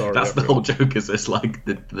 Sorry. That's the everyone. whole joke, is this like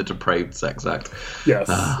the depraved sex act. Yes.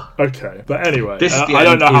 Okay. But anyway, This at the I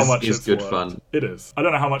don't know end how is- much is it's good worked. fun. It is. I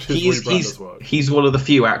don't know how much his rebrand has worked. He's one of the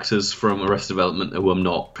few actors from Arrested Development who I'm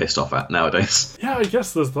not pissed off at nowadays. Yeah, I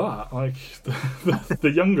guess there's that. Like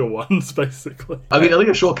the younger ones, basically. I mean, Aaliyah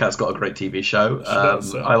Shawkat's got a great TV show.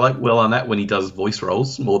 does, yeah. I like Will Arnett when he does voice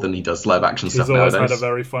roles more than he does live action stuff He's always nowadays. had a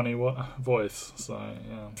very funny voice, so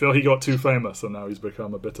yeah. I feel he got too famous and now he's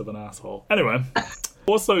become a bit of an asshole. Anyway.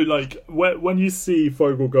 Also, like, when you see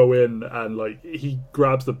Fogel go in and, like, he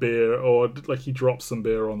grabs the beer or, like, he drops some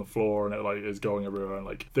beer on the floor and it, like, is going everywhere and,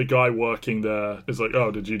 like, the guy working there is like, oh,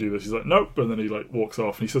 did you do this? He's like, nope. And then he, like, walks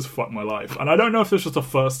off and he says, fuck my life. And I don't know if this was the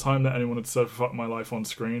first time that anyone had said fuck my life on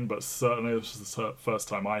screen, but certainly this was the first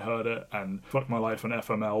time I heard it, and fuck my life and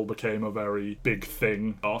FML became a very big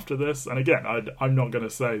thing after this. And again, I'm not going to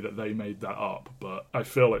say that they made that up, but I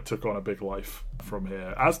feel it took on a big life from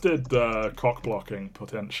here, as did cock blocking,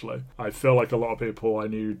 potentially. I feel like a lot of people I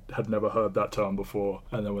knew had never heard that term before,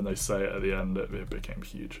 and then when they say it at the end, it became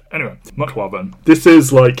huge. Anyway, McLovin. This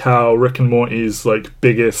is like how Rick and Morty's like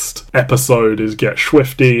biggest episode is Get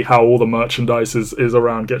Swifty, how all the merchandise is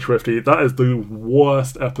around Get Swifty. That is the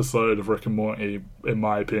worst episode of Rick and Morty, in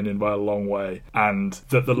my opinion, by a long way. And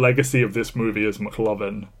that the legacy of this movie is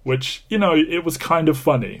McLovin, which, you know, it was kind of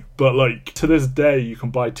funny, but like to this day you can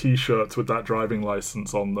buy t-shirts with that driving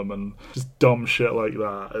license on them and just dumb shit like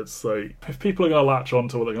that. It's like, if people are going to latch on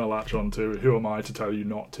to what they're going to latch on to, who am I to tell you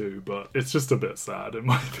not to? But it's just a bit sad in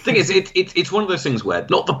my opinion. The thing is, it's one of those things where,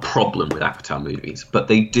 not the problem with Avatar movies, but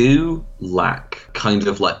they do lack kind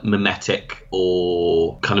of like mimetic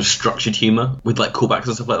or kind of structured humor with like callbacks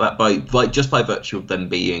and stuff like that, just by virtue of them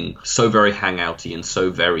being so very hangouty and so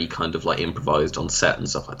very kind of like improvised on set and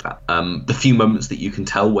stuff like that. The few moments that you can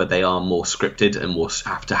tell where they are more scripted and more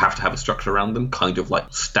have to have a structure around them kind of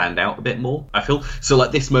like stand out a bit more, I feel. So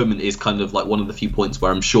like this moment is kind of like one of the few points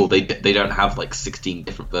where I'm sure they don't have like 16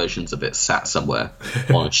 different versions of it sat somewhere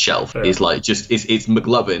on a shelf. Yeah. It's like just it's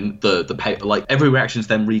McLovin, the paper, like every reaction to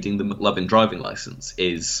them reading the McLovin driving license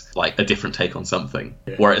is like a different take on something.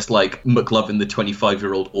 Yeah. Where it's like McLovin, the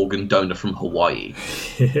 25-year-old organ donor from Hawaii.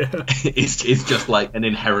 Yeah. It's just like an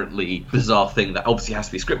inherently bizarre thing that obviously has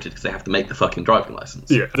to be scripted because they have to make the fucking driving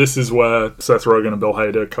license. Yeah, this is where Seth Rogen and Bill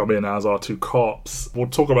Hader come in as our two cops. We'll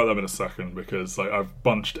talk about them in a second because like I've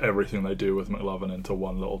bunched everything they do with McLovin into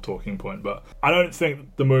one little talking point. But I don't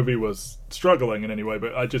think the movie was struggling in any way,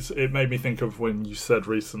 but it made me think of when you said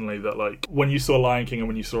recently that like when you saw Lion King and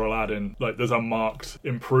when you saw Aladdin, like there's a marked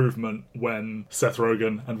improvement when Seth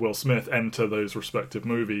Rogen and Will Smith enter those respective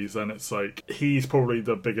movies, and it's like he's probably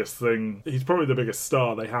the biggest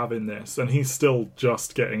star they have in this, and he's still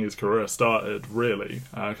just getting his career started really,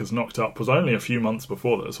 because Knocked Up was only a few months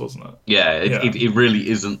before this, wasn't it? Yeah, it really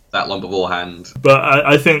isn't that long beforehand. But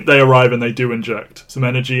I think they arrive and they do inject some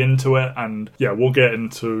energy into it, and yeah, we'll get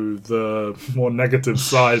into the more negative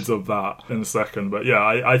sides of that in a second. But yeah,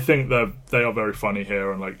 I think they are very funny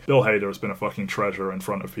here, and like Bill Hader has been a fucking treasure in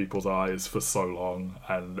front of people's eyes for so long,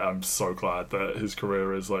 and I'm so glad that his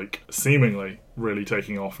career is like seemingly really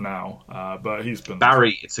taking off now. But he's been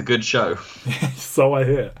Barry, it's a good show. So I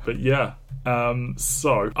hear. But yeah.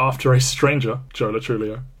 So after a stranger, Joe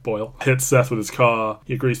Latrulio, Boyle, hits Seth with his car,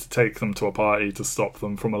 he agrees to take them to a party to stop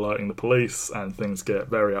them from alerting the police, and things get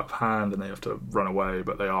very out of hand and they have to run away,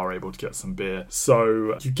 but they are able to get some beer.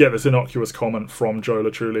 So you get this innocuous comment from Joe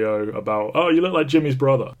Latrulio about, oh, you look like Jimmy's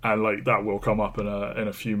brother, and like that will come up in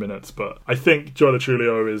a few minutes. But I think Joe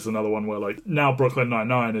Latrulio is another one where like now Brooklyn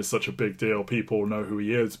Nine-Nine is such a big deal, people know who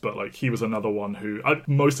he is, but like he was another one who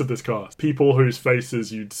most of this cast, people whose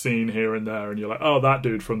faces you'd seen here and there, and you're like, oh, that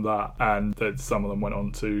dude from that, and then some of them went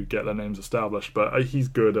on to get their names established, but he's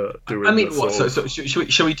good at doing. I mean, what? So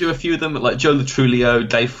shall we do a few of them? Like Joe Latrulio,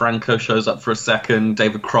 Dave Franco shows up for a second,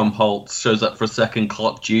 David Krumholtz shows up for a second,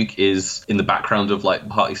 Clark Duke is in the background of like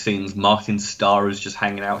party scenes, Martin Starr is just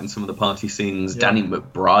hanging out in some of the party scenes, yeah. Danny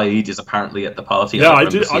McBride is apparently at the party. Yeah, I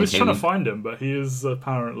was trying to find him, but he is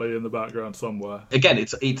apparently in the background somewhere. Again,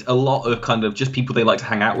 it's a lot of kind of just people they like to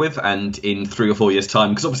hang out with, and in 3 or 4 years'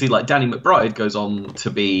 time, because obviously like Danny McBride goes on to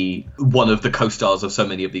be one of the co-stars of so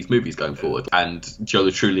many of these movies going forward, and Joe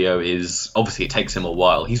Latrulio is obviously, it takes him a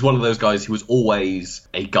while. He's one of those guys who was always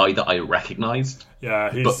a guy that I recognised.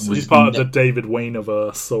 Yeah, but he's part of the David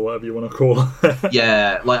Wayne-averse, or whatever you want to call it.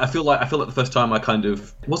 Yeah, like I feel like the first time I kind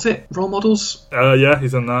of, was it Role Models? Yeah,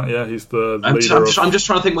 he's in that. Yeah, he's the leader. I'm just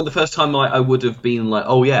trying to think when the first time I would have been like,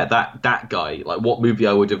 oh yeah, that guy. Like what movie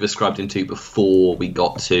I would have ascribed into before we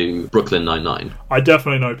got to Brooklyn Nine-Nine. I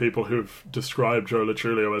definitely know people who've described Joe Lo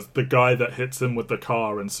Truglio as the guy that hits him with the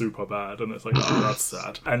car in Superbad, and it's like, oh, that's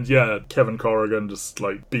sad. And yeah, Kevin Corrigan just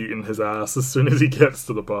like beating his ass as soon as he gets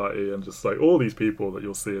to the party, and just like all these people that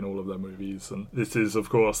you'll see in all of their movies. And this is, of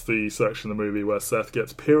course, the section of the movie where Seth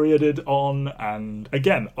gets perioded on, and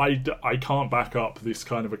again, I can't back up this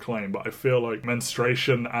kind of a claim, but I feel like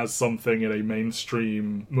menstruation as something in a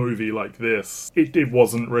mainstream movie like this, it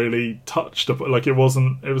wasn't really touched upon. Like it was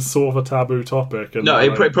sort of a taboo topic. And no,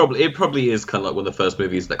 it probably is kind of like one of the first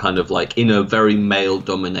movies that kind of like in a very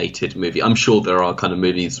male-dominated movie. I'm sure there are kind of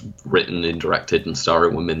movies written and directed and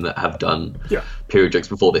starring women that have done period jokes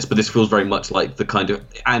before this, but this feels very much like the kind of,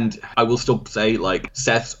 and I will still say like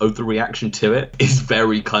Seth's overreaction to it is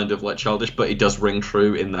very kind of like childish, but it does ring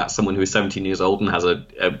true in that someone who is 17 years old and has a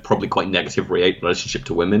probably quite negative relationship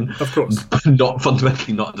to women, of course, not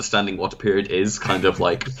fundamentally not understanding what a period is, kind of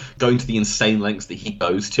like going to the insane lengths that he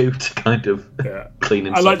goes to kind of clean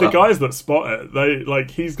himself. I like the up. guys that spot it. They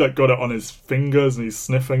like he's like got it on his fingers and he's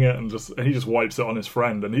sniffing it, and he just wipes it on his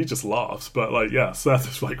friend and he just laughs. But like Seth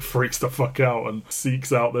is like freaks the fuck out and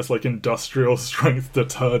seeks out this like industrial strength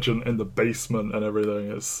detergent in the basement and everything.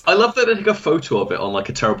 I love that they took a photo of it on like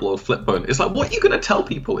a terrible old flip phone. It's like, what are you going to tell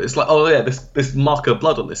people? It's like, oh yeah, this mark of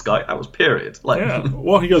blood on this guy, that was period. Like,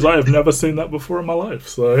 well, he goes, I have never seen that before in my life.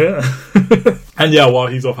 So and while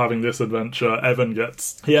he's off having this adventure, Evan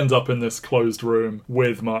ends up in this closed room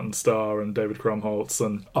with Martin Starr and David Krumholtz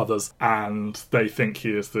and others, and they think he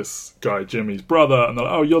is this guy Jimmy's brother, and they're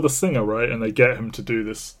like, oh, you're the singer, right? And they get him to do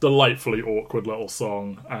this delightfully awkward little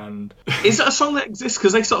song. And is that a song that exists?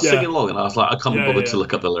 Because they start singing along, and I was like, I can't be bothered to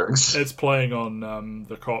look up the lyrics. It's playing on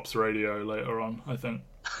the Cops radio later on, I think.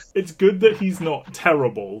 It's good that he's not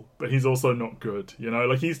terrible, but he's also not good, you know?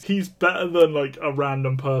 Like, he's better than, like, a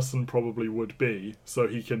random person probably would be, so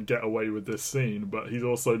he can get away with this scene, but he's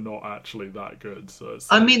also not actually that good, so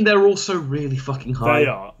it's... I mean, they're also really fucking high.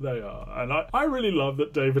 They are. And I really love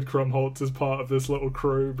that David Krumholtz is part of this little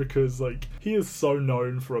crew, because, like, he is so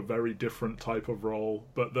known for a very different type of role,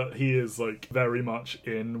 but that he is, like, very much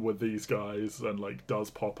in with these guys, and, like,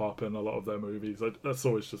 does pop up in a lot of their movies. That's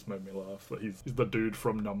always just made me laugh, that he's the dude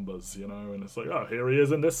from Numbers, you know, and it's like, oh, here he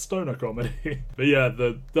is in this stoner comedy. But yeah,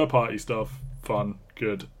 the party stuff, fun,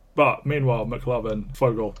 good. But meanwhile, McLovin,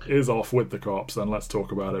 Fogel, is off with the cops, and let's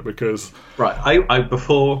talk about it, because... Right, I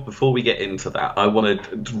before we get into that, I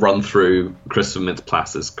wanted to run through Christopher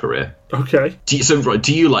Mintz-Plass's career. Okay.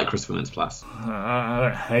 Do you like Christopher Mintz-Plasse? I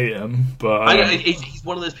don't hate him, but... he's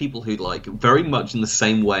one of those people who, like, very much in the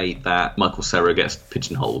same way that Michael Cera gets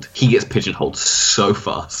pigeonholed, he gets pigeonholed so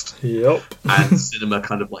fast. Yep. And cinema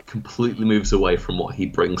kind of, like, completely moves away from what he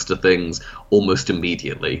brings to things almost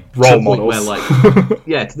immediately. Role models. Where,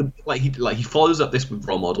 like, he follows up this with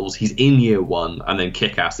Role Models, he's in year one, and then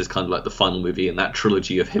Kick-Ass is kind of like the final movie in that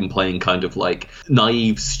trilogy of him playing kind of, like,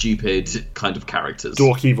 naive, stupid kind of characters.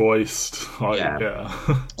 Dorky voiced.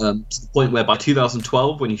 To the point where by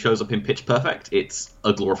 2012, when he shows up in Pitch Perfect, it's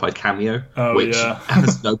a glorified cameo, which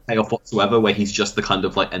has no payoff whatsoever, where he's just the kind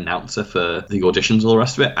of like announcer for the auditions and all the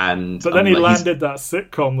rest of it. But then he landed that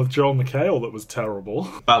sitcom with Joel McHale that was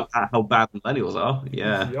terrible. About how bad millennials are,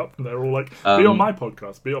 Yep, they're all like, be on my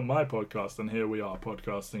podcast, and here we are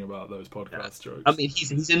podcasting about those podcast jokes. I mean,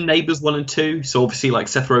 he's in Neighbours 1 and 2, so obviously like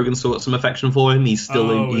Seth Rogen still got some affection for him. He's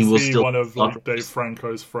still he was still one of like Dave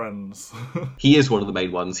Franco's friends. He is one of the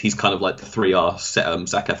main ones. He's kind of like the 3R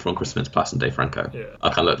Zac Efron, Chris Mintz-Plasse, and Dave Franco. I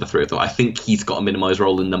kind of like the three of them. I think he's got a minimised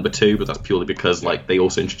role in number 2, but that's purely because like they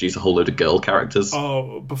also introduce a whole load of girl characters.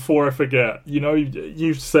 Oh, before I forget, you know,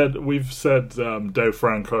 we've said Dave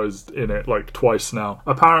Franco's in it like twice now.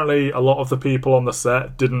 Apparently, a lot of the people on the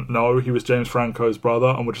set didn't know he was James Franco's brother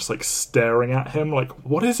and were just like staring at him like,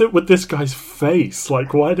 what is it with this guy's face?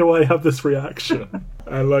 Like, why do I have this reaction?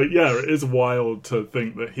 And like, it is wild to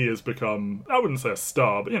think that he has become, I wouldn't say a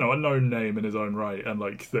star, but you know, a known name in his own right, and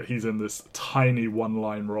like that he's in this tiny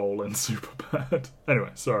one-line role in Superbad. Anyway,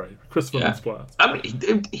 sorry, Christopher Mintz-Plasse. I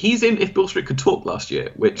mean, he's in If Beale Street Could Talk last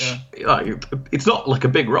year, which it's not like a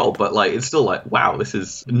big role, but like it's still like, wow, this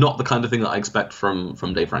is not the kind of thing that I expect from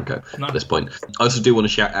Dave Franco at this point. I also do want to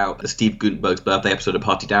shout out Steve Gutenberg's birthday episode of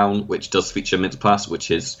Party Down, which does feature Mintz-Plasse,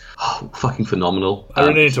 which is fucking phenomenal. I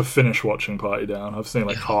really need to finish watching Party Down. I've seen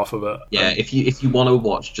think like half of it. Yeah, if you want to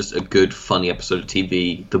watch just a good, funny episode of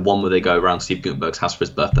TV, the one where they go around Steve Gutenberg's house for his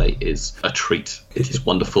birthday is a treat. It is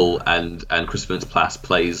wonderful, and Christopher Mintz-Plasse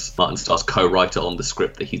plays Martin Starr's co-writer on the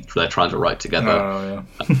script that they're trying to write together. Oh,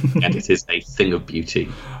 yeah. And it is a thing of beauty.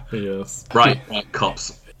 Yes. Right,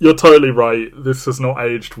 cops. You're totally right. This has not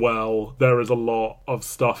aged well. There is a lot of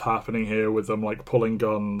stuff happening here with them, like pulling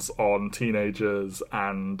guns on teenagers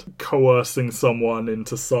and coercing someone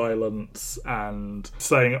into silence and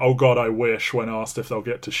saying, "Oh God, I wish," when asked if they'll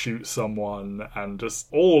get to shoot someone, and just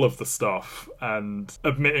all of the stuff, and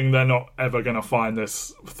admitting they're not ever going to find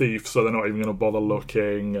this thief, so they're not even going to bother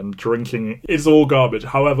looking, and drinking is all garbage.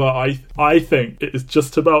 However, I think it is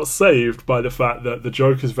just about saved by the fact that the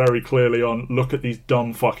joke is very clearly on, look at these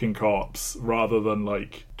dumb fucking cops, rather than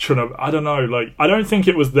like trying to, I don't know, like I don't think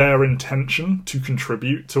it was their intention to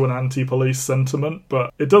contribute to an anti-police sentiment,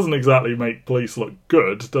 but it doesn't exactly make police look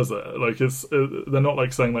good, does it? Like they're not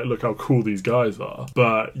like saying like, look how cool these guys are,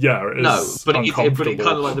 but yeah, it is. No, but it kind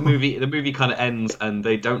of like the movie kind of ends and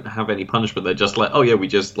they don't have any punishment. They're just like, oh yeah, we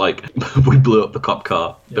just like we blew up the cop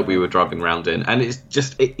car that we were driving around in, and it's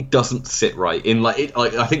just it doesn't sit right in like it.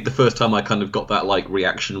 I think the first time I kind of got that like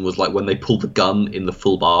reaction was like when they pulled the gun in the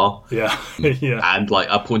full bar, yeah, and like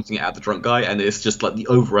pointing it at the drunk guy, and it's just like the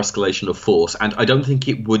over escalation of force. And I don't think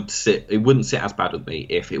it wouldn't sit as bad with me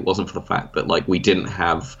if it wasn't for the fact that like we didn't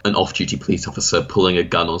have an off-duty police officer pulling a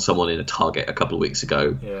gun on someone in a Target a couple of weeks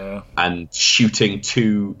ago, and shooting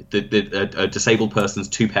a disabled person's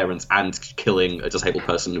two parents and killing a disabled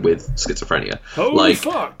person with schizophrenia. Holy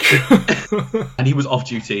fuck! And he was off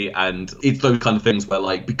duty, and it's those kind of things where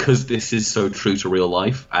like, because this is so true to real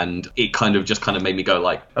life, and it kind of made me go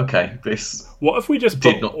like, okay, this. What if we just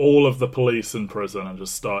put all of the police in prison and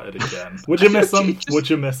just started again? Would you miss them? Would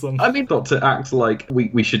you miss them? I mean, not to act like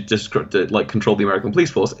we should just like control the American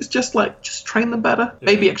police force. It's just like, just train them better. Yeah.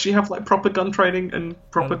 Maybe actually have like proper gun training and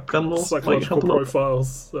proper gun laws. Psychological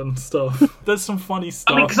profiles and stuff. There's some funny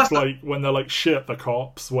stuff, like when they're like, shit, the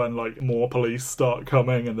cops, when like more police start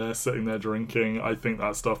coming and they're sitting there drinking. I think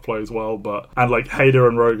that stuff plays well, and like Hader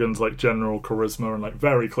and Rogen's like general charisma and like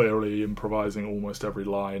very clearly improvising almost every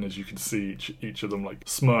line, as you can see each of them like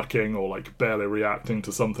smirking or like barely reacting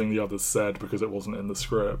to something the others said because it wasn't in the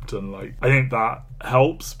script, and like I think that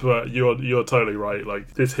helps. But you're totally right,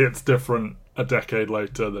 like this hits different a decade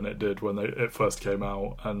later than it did when it first came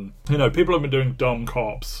out, and you know, people have been doing dumb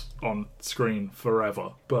cops on screen forever,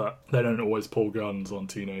 but they don't always pull guns on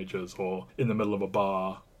teenagers or in the middle of a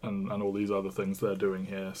bar and all these other things they're doing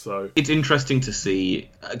here. So it's interesting to see.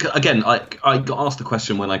 Again, I got asked the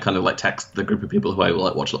question when I kind of like text the group of people who I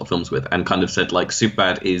like watch a lot of films with, and kind of said like,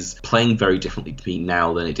 Superbad is playing very differently to me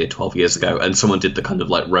now than it did 12 years ago. And someone did the kind of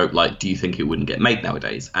like wrote like, do you think it wouldn't get made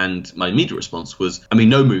nowadays? And my immediate response was, I mean,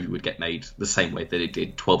 no movie would get made the same way that it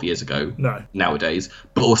did 12 years ago nowadays.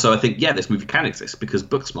 But also I think, yeah, this movie can exist because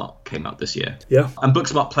Booksmart came out this year. Yeah. And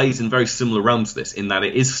Booksmart plays in very similar realms to this, in that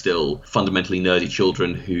it is still fundamentally nerdy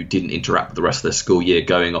children who didn't interact with the rest of their school year,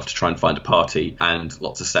 going off to try and find a party, and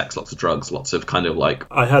lots of sex, lots of drugs, lots of kind of like...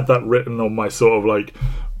 I had that written on my sort of like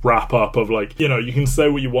wrap up of like, you know, you can say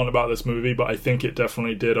what you want about this movie, but I think it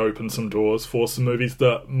definitely did open some doors for some movies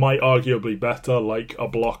that might arguably better, like a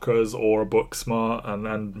Blockers or a Booksmart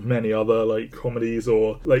and many other like comedies,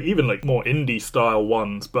 or like even like more indie style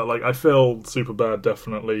ones. But like I feel Superbad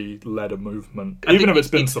definitely led a movement, even if it's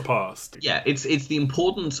been surpassed. Yeah, it's the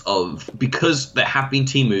importance of, because there have been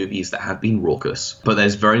teen movies that have been raucous, but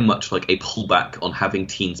there's very much like a pullback on having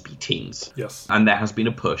teens be teens. Yes. And there has been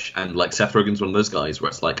a push, and like Seth Rogen's one of those guys where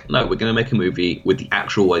it's like, no, we're going to make a movie with the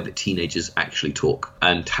actual way that teenagers actually talk,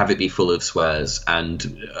 and have it be full of swears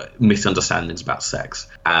and misunderstandings about sex.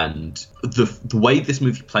 And the way this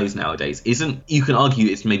movie plays nowadays isn't, you can argue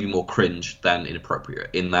it's maybe more cringe than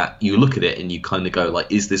inappropriate, in that you look at it and you kind of go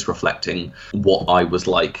like, is this reflecting what I was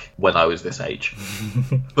like when I was this age?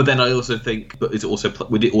 But then I also think, but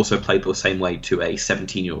would it also play the same way to a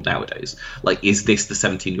 17-year-old nowadays? Like, is this the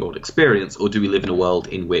 17-year-old experience, or do we live in a world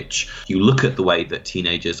in which you look at the way that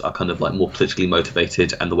teenagers are kind of like more politically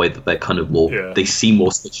motivated, and the way that they're kind of more, they seem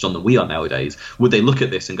more switched on than we are nowadays? Would they look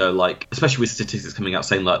at this and go like, especially with statistics coming out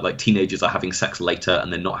saying like teenagers are having sex later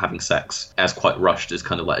and they're not having sex as quite rushed as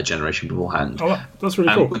kind of like a generation beforehand? Oh, that's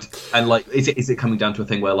really cool. And like, is it coming down to a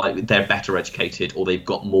thing where like they're better educated, or they've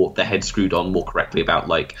got more their head screwed on more correctly about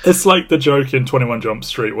like... It's like the joke in 21 Jump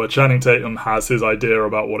Street where Channing Tatum has his idea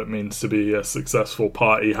about what it means to be a successful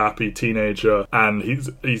party happy teenager, and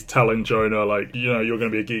he's telling Jonah like, you know, you're going to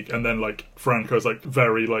to be a geek, and then like Franco's like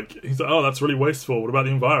very like, he's like, oh, that's really wasteful, what about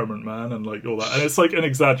the environment, man, and like all that, and it's like an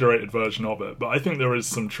exaggerated version of it, but I think there is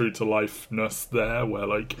some true to lifeness there where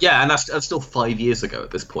like, yeah, and that's still 5 years ago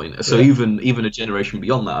at this point, so even a generation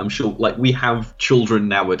beyond that, I'm sure like we have children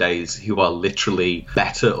nowadays who are literally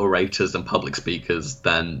better orators and public speakers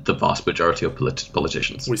than the vast majority of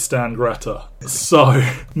politicians. We stand Greta. So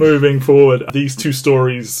moving forward, these two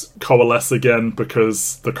stories coalesce again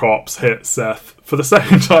because the cops hit Seth for the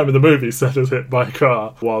second time in the movie. Seth is hit by a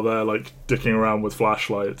car while they're like dicking around with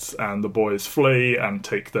flashlights, and the boys flee and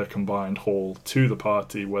take their combined haul to the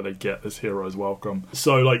party where they get this hero's welcome.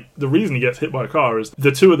 So like the reason he gets hit by a car is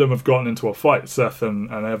the two of them have gotten into a fight, Seth and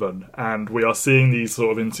Evan, and we are seeing these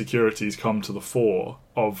sort of insecurities come to the fore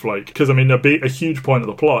of like, because I mean a huge point of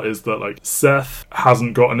the plot is that like Seth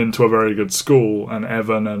hasn't gotten into a very good school, and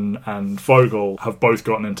Evan and Fogel have both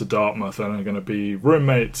gotten into Dartmouth and are going to be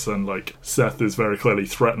roommates, and like Seth is very clearly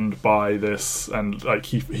threatened by this, and like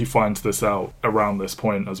he finds this out around this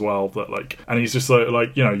point as well, that like, and he's just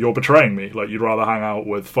like you know, you're betraying me, like you'd rather hang out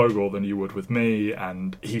with Fogel than you would with me,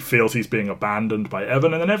 and he feels he's being abandoned by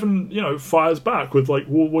Evan, and then Evan, you know, fires back with like,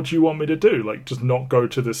 well, what do you want me to do, like just not go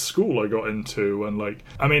to this school I got into, and like,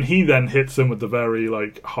 I mean, he then hits him with the very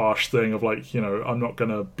like harsh thing of like, you know, I'm not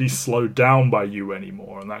gonna be slowed down by you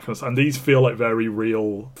anymore, and that kind of stuff. And these feel like very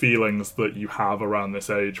real feelings that you have around this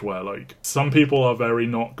age, where like some people are very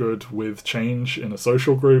not good with change in a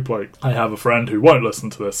social group. Like I have a friend who won't listen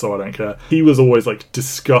to this, so I don't care. He was always like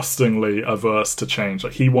disgustingly averse to change.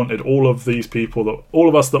 Like he wanted all of these people, that all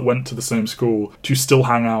of us that went to the same school, to still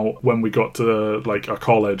hang out when we got to like a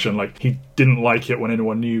college, and like he didn't like it when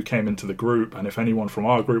anyone new came into the group, and if anyone from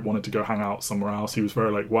our group wanted to go hang out somewhere else, he was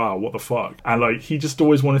very like, wow, what the fuck, and like he just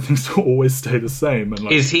always wanted things to always stay the same. And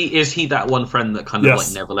like, is he that one friend that kind of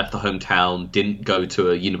like never left the hometown, didn't go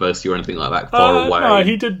to a university or anything like that, far away? No,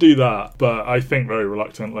 he did do that, but I think very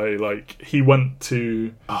reluctantly. Like he went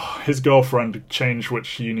to his girlfriend changed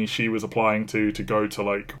which uni she was applying to go to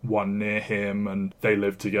like one near him, and they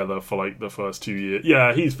lived together for like the first 2 years.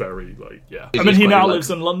 Yeah, he's very like, yeah, I mean he now lives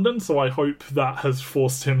in London, so I hope that has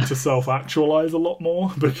forced him to self-actualize a lot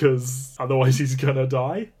more, because otherwise he's gonna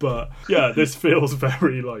die. But yeah, this feels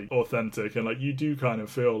very like authentic, and like you do kind of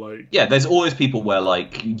feel like, yeah, there's always people where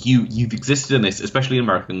like you've existed in this, especially in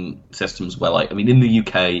American systems, where like, I mean in the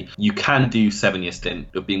UK you can do 7-year stint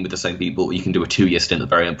of being with the same people, or you can do a 2-year stint at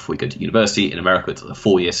the very end before you go to university. In America it's a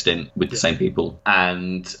 4-year stint with the same people,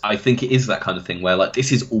 and I think it is that kind of thing where like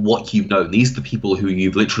this is what you've known, these are the people who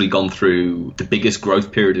you've literally gone through the biggest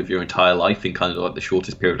growth period of your entire life in kind of like the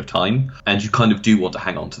shortest period of time, and you kind of do want to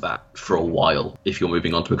hang on to that for a while if you're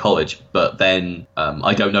moving on to a college. But then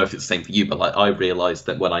I don't know if it's the same for you, but like I realized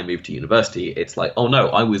that when I moved to university, it's like, oh no,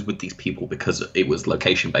 I was with these people because it was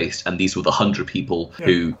location based, and these were the 100 people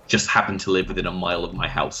who just happened to live within a mile of my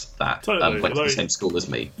house that went to the same school as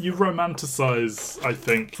me. You romanticize, I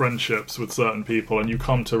think, friendships with certain people, and you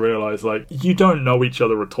come to realize like you don't know each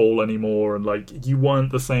other at all anymore, and like you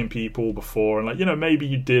weren't the same people before, and like, you know, maybe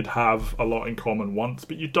you did have a lot in common once,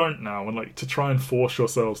 but you don't now, and like to try and force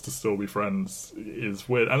yourselves to still be friends is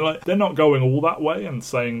weird. And like they're not going all that way and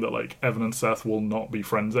saying that like Evan and Seth will not be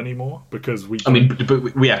friends anymore, because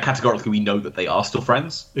categorically we know that they are still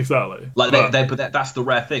friends. Exactly. Like that's the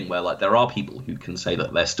rare thing where like there are people who can say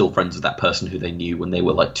that they're still friends with that person who they knew when they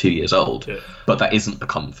were like 2 years old, but that isn't a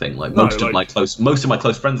common thing. Like most of my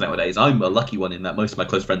close friends nowadays, I'm a lucky one in that most of my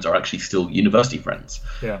close friends are actually still university friends.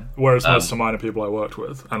 Yeah. Whereas most of mine are people I worked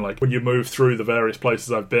with, and like when you move through the various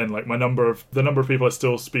places I've been, like the number of people I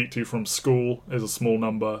still speak to from school is a small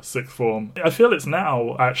number. Sixth form, I feel it's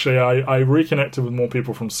now actually I reconnected with more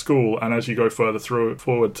people from school, and as you go further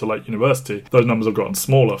forward to like university, those numbers have gotten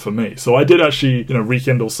smaller for me. So I did actually, you know,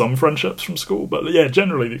 rekindle some friendships from school, but yeah,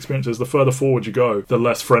 generally the experience is the further forward you go, the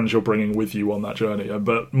less friends you're bringing with you on that journey.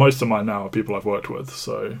 But most of mine now are people I've worked with,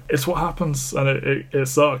 so it's what happens, and it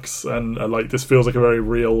sucks. And like this feels like a very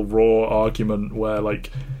real raw argument where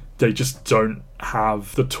like they just don't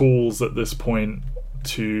have the tools at this point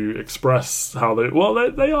to express how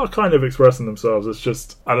they are kind of expressing themselves. It's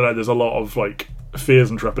just, I don't know, there's a lot of like fears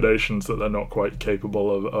and trepidations that they're not quite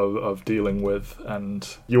capable of dealing with. And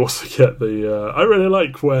you also get the I really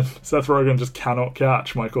like when Seth Rogen just cannot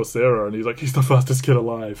catch Michael Cera, and he's like, he's the fastest kid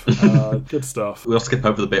alive. Good stuff. We'll skip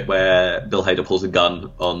over the bit where Bill Hader pulls a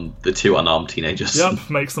gun on the two unarmed teenagers. Yep,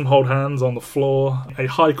 makes them hold hands on the floor, a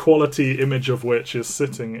high quality image of which is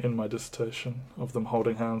sitting in my dissertation, of them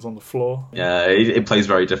holding hands on the floor. Yeah, it plays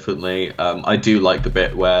very differently. I do like the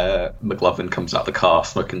bit where McLovin comes out of the car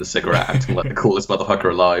smoking the cigarette, acting like the coolest this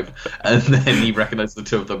motherfucker alive. And then he recognises the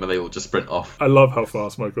two of them and they all just sprint off. I love how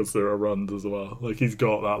fast Michael Cera runs as well. Like, he's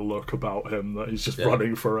got that look about him that he's just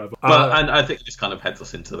running forever. But and I think it just kind of heads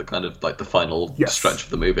us into the kind of like the final stretch of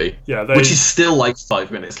the the movie. Which is still like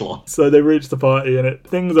 5 minutes long. So they reach the party and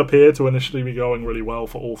things appear to initially be going really well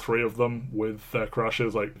for all three of them with their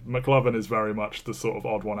crushes. Like, McLovin is very much the sort of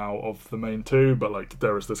odd one out of the main two, but like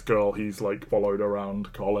there is this girl he's like followed around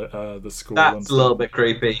the school. That's a little bit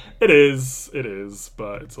creepy. It is,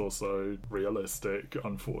 but it's also realistic,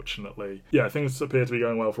 unfortunately. Yeah, things appear to be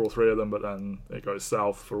going well for all three of them, but then it goes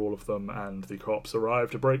south for all of them, and the cops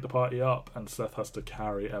arrive to break the party up, and Seth has to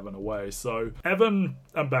carry Evan away. So Evan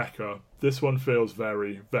and Becca, this one feels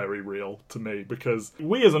very, very real to me, because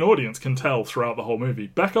we as an audience can tell throughout the whole movie,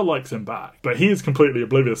 Becca likes him back, but he is completely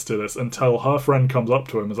oblivious to this until her friend comes up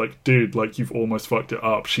to him and is like, dude, like, you've almost fucked it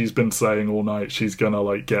up. She's been saying all night she's gonna,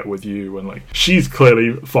 like, get with you, and, like, she's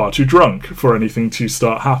clearly far too drunk for anything to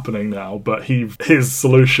start happening now, but his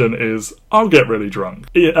solution is, I'll get really drunk.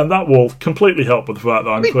 And that will completely help with the fact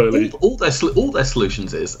that I'm clearly... All their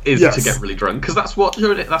solutions is to get really drunk, because that's what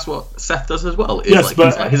Seth does as well. Yes,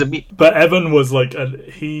 but Evan was like,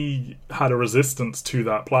 he had a resistance to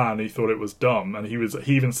that plan. He thought it was dumb, and he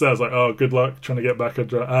even says like, "Oh, good luck trying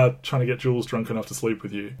to get Jules drunk enough to sleep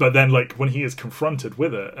with you." But then, like, when he is confronted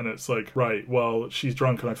with it, and it's like, right, well, she's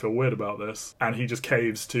drunk, and I feel weird about this, and he just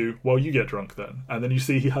caves to, well, you get drunk then, and then you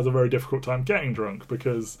see he has a very difficult time getting drunk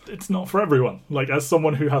because it's not for everyone. Like, as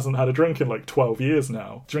someone who hasn't had a drink in like 12 years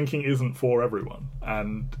now, drinking isn't for everyone,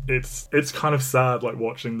 and it's kind of sad, like,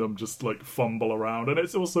 watching them just like fumble around, and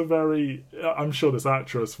it's also very. I'm sure this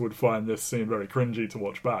actress would find this scene very cringy to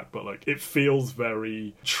watch back, but like it feels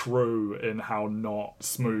very true in how not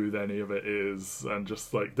smooth any of it is, and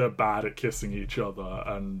just like they're bad at kissing each other,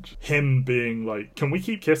 and him being like, can we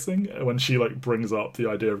keep kissing, when she like brings up the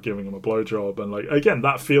idea of giving him a blowjob, and like again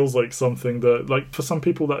that feels like something that like for some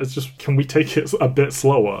people that is just, can we take it a bit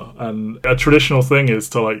slower? And a traditional thing is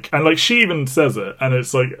to like, and like she even says it, and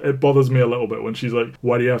it's like it bothers me a little bit when she's like,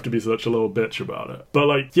 why do you have to be such a little bitch about it? But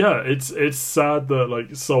like, yeah, it's sad that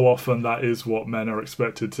like so often that is what men are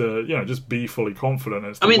expected to, you know, just be fully confident.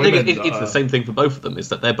 It's the same thing for both of them, is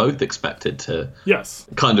that they're both expected to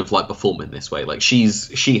kind of like perform in this way. Like she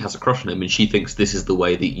has a crush on him and she thinks this is the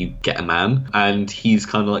way that you get a man, and he's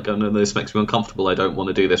kind of like, oh no, this makes me uncomfortable, I don't want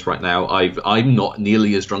to do this right now, I'm not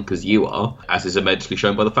nearly as drunk as you are, as is eventually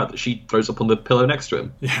shown by the fact that she throws up on the pillow next to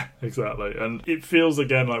him. Yeah, exactly. And it feels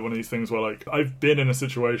again like one of these things where like I've been in a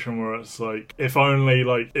situation where it's like, if only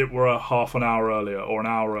like it were a half an hour earlier or an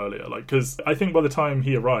hour earlier, like, because I think by the time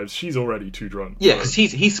he arrives she's already too drunk. Yeah, because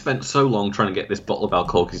he's spent so long trying to get this bottle of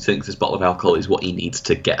alcohol, because he thinks this bottle of alcohol is what he needs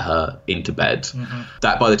to get her into bed,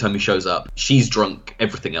 that by the time he shows up she's drunk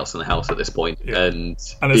everything else in the house at this point. And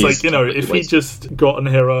it's like, you know, if he just gotten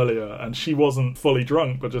here earlier and she wasn't fully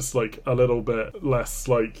drunk but just like a little bit less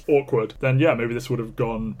like awkward, then yeah, maybe this would have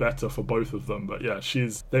gone better for both of them. But yeah,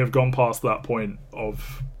 they have gone past that point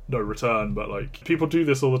of no return, but like people do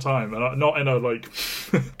this all the time, and not in a like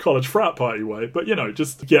college frat party way, but you know,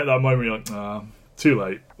 just get that moment you're like, too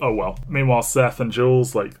late. Oh well. Meanwhile, Seth and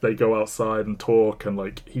Jules, like, they go outside and talk, and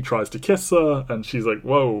like he tries to kiss her and she's like,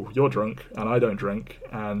 whoa, you're drunk and I don't drink.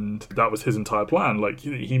 And that was his entire plan. Like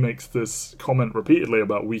he makes this comment repeatedly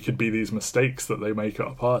about we could be these mistakes that they make at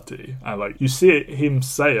a party, and like you see him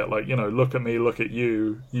say it like, you know, look at me, look at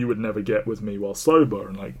you would never get with me while sober.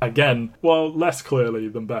 And like, again, well, less clearly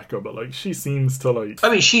than Becca, but like she seems to like, I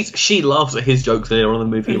mean, she laughs at his jokes later on in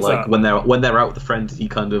the movie. Exactly. Like when they're out with the friends, he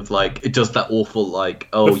kind of like, it does that awful like,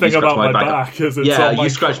 oh, the thing about my back is it's on my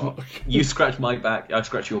you scratch my back, I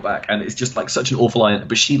scratch your back, and it's just like such an awful line,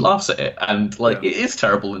 but she laughs at it, and like it is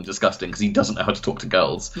terrible and disgusting because he doesn't know how to talk to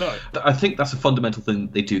girls. No, I think that's a fundamental thing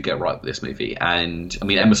they do get right with this movie. And I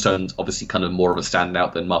mean, Emma Stone's obviously kind of more of a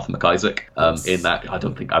standout than Martha McIsaac, in that I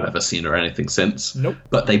don't think I've ever seen her anything since. Nope.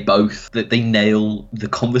 But they nail the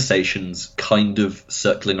conversations kind of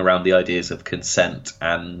circling around the ideas of consent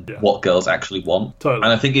and what girls actually want. Totally.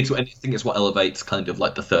 And I think it's what elevates kind of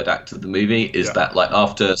like the third act of the movie, is that like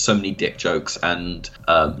after so many dick jokes and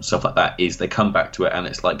stuff like that, is they come back to it and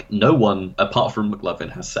it's like no one apart from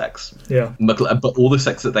McLovin has sex. Yeah. But all the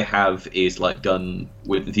sex that they have is like done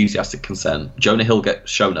with enthusiastic consent. Jonah Hill gets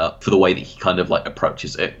shown up for the way that he kind of like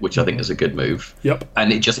approaches it, which I think is a good move. Yep.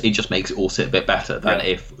 And it just makes it all sit a bit better than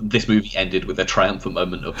if this movie ended with a triumphant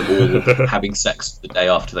moment of them all having sex the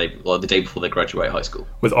day before they graduate high school.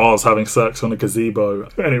 With Oz having sex on a gazebo.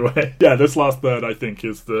 Anyway, yeah, this last Deathbed, I think,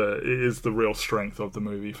 is the real strength of the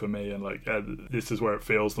movie for me, and like this is where it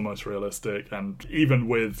feels the most realistic. And even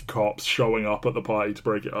with cops showing up at the party to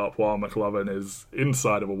break it up while McLovin is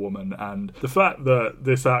inside of a woman, and the fact that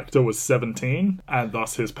this actor was 17 and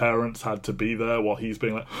thus his parents had to be there while he's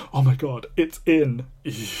being like, oh my god, it's in.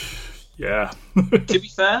 Yeah. To be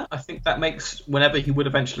fair, I think that makes whenever he would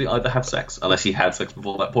eventually either have sex, unless he had sex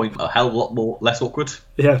before that point, a hell of a lot less awkward.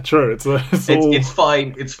 Yeah, true. It's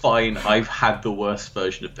fine. It's fine. I've had the worst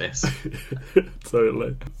version of this.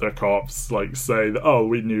 Totally. The cops like say that, oh,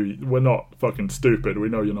 we're not fucking stupid. We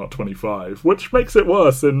know you're not 25, which makes it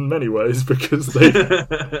worse in many ways because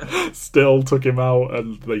they still took him out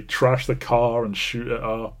and they trash the car and shoot it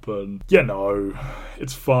up, and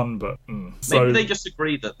it's fun, but maybe they just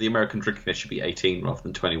agreed that the American drinking age should be 18 rather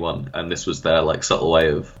than 21, and this was their like subtle way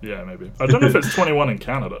of. Yeah, maybe. I don't know if it's 21 in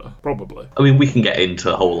Canada. Probably. I mean, we can get into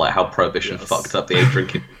the whole like how prohibition fucked up the age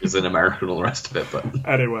drinking is in America and all the rest of it, but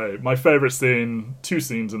anyway, my favourite scene, two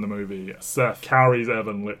scenes in the movie. Seth carries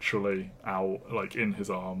Evan literally out like in his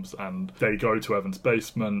arms, and they go to Evan's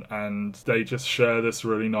basement and they just share this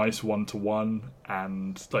really nice one-to-one,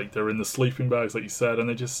 and like they're in the sleeping bags like you said, and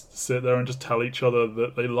they just sit there and just tell each other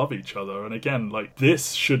that they love each other. And again, like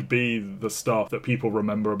this should be the stuff that people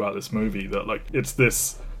remember about this movie, that like it's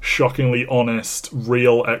this shockingly honest,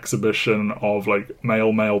 real exhibition of like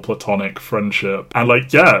male platonic friendship, and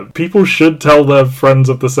like people should tell their friends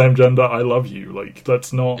of the same gender I love you. Like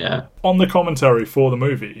that's not on the commentary for the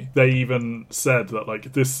movie. They even said that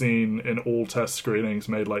like this scene in all test screenings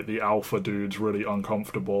made like the alpha dudes really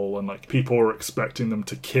uncomfortable, and like people were expecting them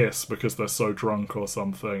to kiss because they're so drunk or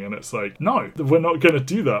something, and it's like, no, we're not going to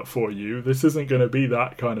do that for you. This isn't going to be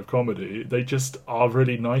that kind of comedy. They just are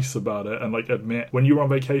really nice about it and like admit when you were on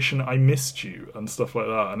vacation I missed you and stuff like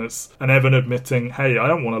that. And Evan admitting, hey, I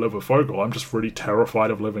don't want to live with Fogel, I'm just really terrified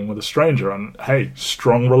of living with a stranger, and hey,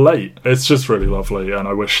 strong relate. It's just really lovely, and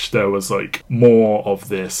I wish there was like more of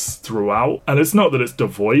this throughout. And it's not that it's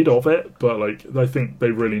devoid of it, but like I think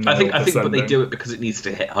they really know. I think but they do it because it needs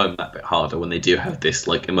to hit home that bit harder when they do have this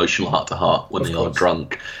like emotional heart to heart when they are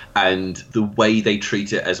drunk, and the way they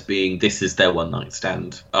treat it as being this is their one night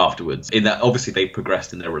stand afterwards, in that obviously they've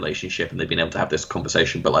progressed in their relationship and they've been able to have this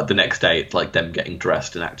conversation, but like the next day it's like them getting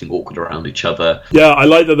dressed and acting awkward around each other. Yeah, I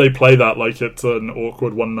like that they play that like it's an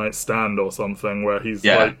awkward one night stand or something, where he's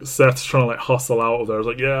like Seth's trying to like hustle out of there. It's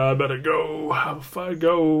like, I better go, have a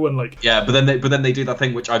go, and like but then they do that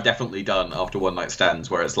thing which I've definitely done after one night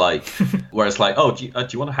stands, where it's like oh, do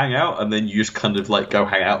you want to hang out, and then you just kind of like go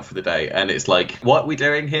hang out for the day, and it's like, what are we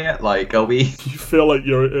doing here? Like, are we? You feel like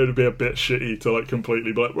it'd be a bit shitty to like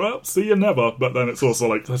completely be like, well, see you never, but then it's also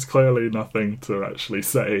like there's clearly nothing to actually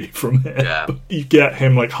say from it. Yeah. You get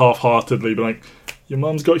him like half-heartedly being like, your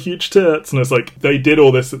mum's got huge tits, and it's like they did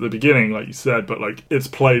all this at the beginning like you said, but like it's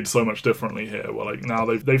played so much differently here, where like now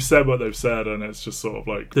they've said what they've said, and it's just sort of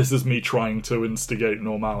like this is me trying to instigate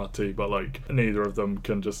normality, but like neither of them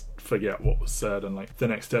can just forget what was said. And like the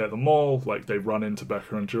next day at the mall, like they run into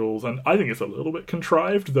Becca and Jules, and I think it's a little bit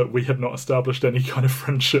contrived that we had not established any kind of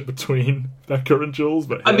friendship between Becca and Jules,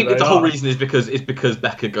 but I mean the whole reason is because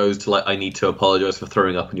Becca goes to like, I need to apologise for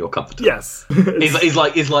throwing up in your comforter. Yes. is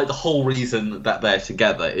like the whole reason that they're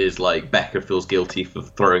together is like Becca feels guilty for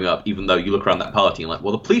throwing up, even though you look around that party and like,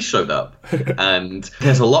 well, the police showed up and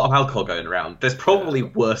there's a lot of alcohol going around. There's probably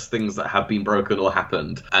worse things that have been broken or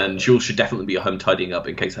happened, and Jules should definitely be at home tidying up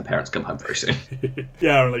in case her parents come home very soon.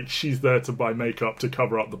 Yeah, and like she's there to buy makeup to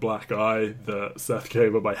cover up the black eye that Seth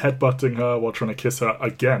gave her by headbutting her while trying to kiss her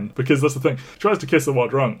again, because that's the thing, he tries to kiss her while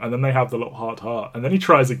drunk, and then they have the little heart, and then he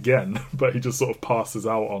tries again, but he just sort of passes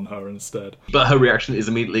out on her instead. But her reaction is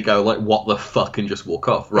immediately go like, what the fuck, and just walk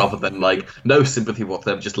off, rather than like no sympathy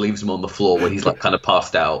whatsoever, just leaves him on the floor where he's like kind of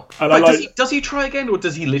passed out. And like, does he try again, or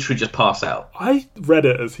does he literally just pass out? I read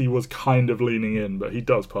it as he was kind of leaning in, but he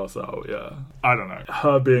does pass out. Yeah, I don't know.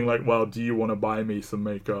 Her being like, well, do you want to buy me some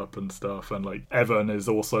makeup and stuff, and like Evan is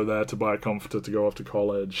also there to buy a comforter to go off to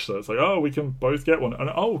college, so it's like, oh, we can both get one, and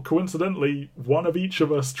oh, coincidentally one of each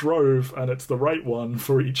of us drove and it's the right one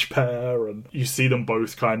for each pair, and you see them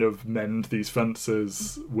both kind of mend these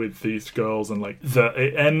fences with these girls, and like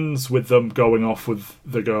it ends with them going off with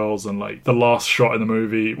the girls, and like the last shot in the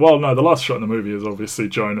movie, the last shot in the movie is obviously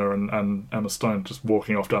Jonah and Emma Stone just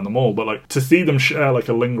walking off down the mall, but like to see them share like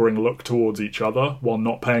a lingering look towards each other while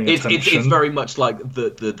not paying attention. It's very much like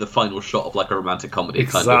the final shot of like a romantic comedy.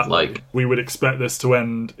 Exactly. Kind of like we would expect this to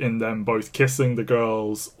end in them both kissing the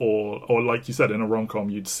girls, or like you said, in a rom-com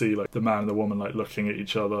you'd see like the man and the woman like looking at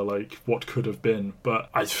each other like what could have been, but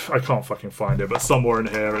I can't fucking find it, but somewhere in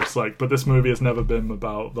here it's like, but this movie is it's never been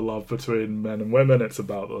about the love between men and women. It's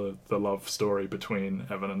about the love story between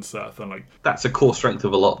Evan and Seth, and like that's a core strength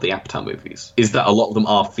of a lot of the Apatow movies. Is that a lot of them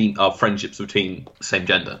are friendships between same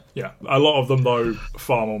gender. Yeah, a lot of them though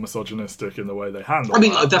far more misogynistic in the way they handle. I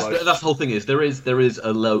mean, that. that's the whole thing. Is there is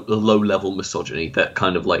a low level misogyny that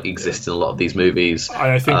kind of like exists in a lot of these movies.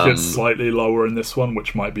 I think it's slightly lower in this one,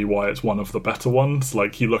 which might be why it's one of the better ones.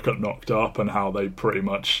 Like, you look at Knocked Up and how they pretty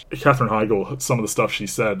much... Katherine Heigl, some of the stuff she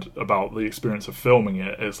said about the experience of filming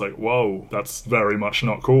it, it's like, whoa, that's very much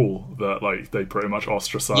not cool. That, like, they pretty much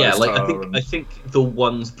ostracized her. I think the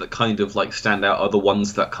ones that kind of, like, stand out are the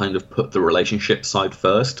ones that kind of put the relationship side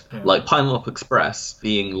first. Yeah. Like, Pineapple Express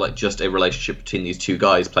being, like, just a relationship between these two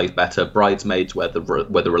guys plays better. Bridesmaids, where the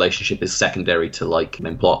relationship is secondary to, like,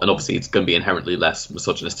 main plot. And obviously it's going to be inherently less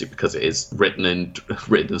misogynistic because it is written and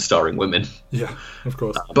starring women. Yeah, of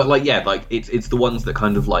course. But like, yeah, like it's the ones that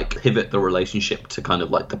kind of like pivot the relationship to kind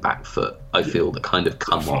of like the back foot, I feel, that kind of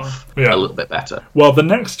come off a little bit better. Well, the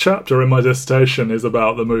next chapter in my dissertation is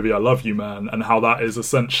about the movie I Love You Man, and how that is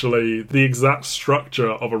essentially the exact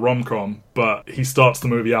structure of a rom-com, but he starts the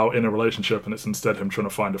movie out in a relationship and it's instead him trying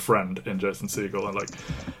to find a friend in Jason Segel. And like,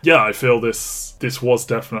 yeah, I feel this was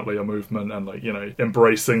definitely a movement, and like, you know,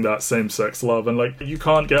 embracing that same-sex love, and like, you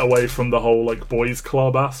can't get away from the whole like boys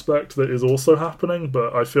club aspect that is also happening,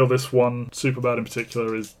 but I feel this one, Superbad in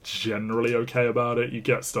particular, is generally okay about it. You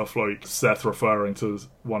get stuff like Seth referring to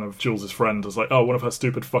one of Jules' friends as like, oh, one of her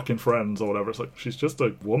stupid fucking friends or whatever. It's like, she's just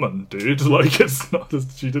a woman, dude. Like, it's not,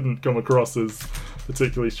 she didn't come across as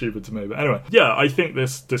particularly stupid to me. But anyway, yeah, I think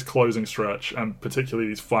this closing stretch, and particularly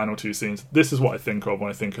these final two scenes, this is what I think of when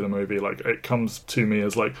I think of the movie. Like, it comes to me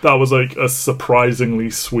as like, that was like a surprisingly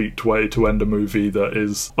sweet way to end a movie that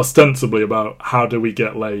is ostensibly about how do we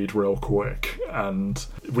get laid real quick, and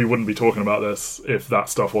we wouldn't be talking about this if that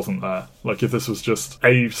stuff wasn't there. Like, if this was just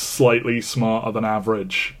a slightly smarter than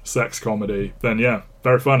average sex comedy, then yeah,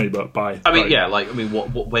 very funny, but bye. I mean, yeah, like, I mean,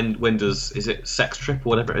 when does, is it Sex Trip or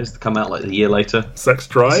whatever it is, to come out like a year later? Sex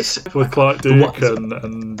Drive with Clark Duke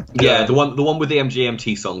and yeah, the one with the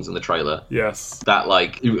MGMT songs in the trailer. Yes, that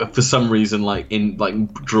like for some reason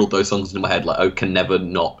drilled those songs into my head. Like, I can never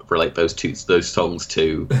not relate those songs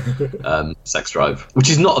to Sex Drive, which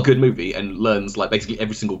is not a good movie and learns like basically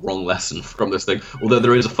every single wrong lesson from this thing. Although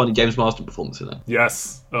there is a funny James Marsden performance in it.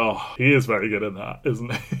 Yes, oh, he is very good in that,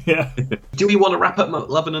 isn't he? Yeah. Do we want to wrap up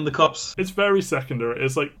Lovin' and the Cops? It's very secondary.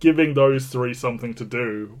 It's like giving those three something to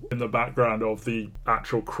do in the background of the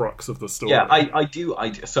actual crux of the story. Yeah, I do.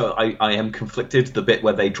 So I am conflicted. The bit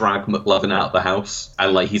where they drag McLovin out of the house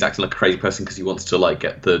and like he's acting like a crazy person because he wants to like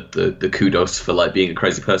get the kudos for like being a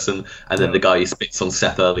crazy person, and then the guy who spits on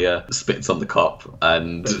Seth earlier spits on the cop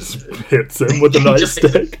and hits him with the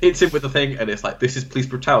nightstick. Hits him with the thing, and it's like, this is police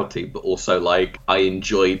brutality, but also like I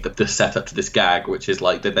enjoyed the setup to this gag, which is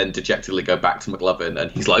like they then dejectedly go back to McLovin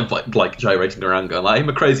and he's like gyrating around going like, I'm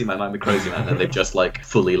a crazy man, and they've just like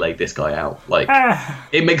fully laid this guy out. Like,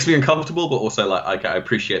 it makes me uncomfortable, but also like I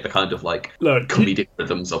appreciate the kind of like comedic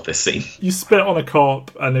rhythms of this scene. You spit on a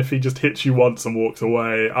cop, and if he just hits you once and walks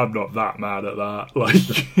away, I'm not that mad at that. Like,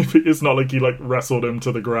 it's not like you like wrestled him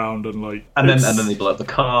to the ground and like, and then they blow up the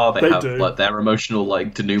car. They have like their emotional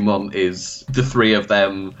like denouement is the three of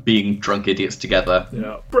them being drunk idiots together.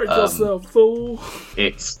 Yeah, break yourself, fool.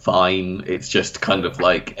 It's fine. It's just kind of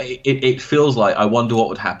like it feels like, I wonder what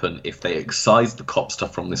would happen if they excised the cop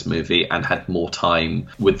stuff from this movie and had more time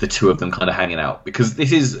with the two of them kind of hanging out, because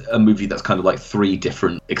this is a movie that's kind of like three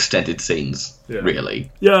different extended scenes,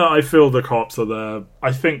 really. Yeah, I feel the cops are there.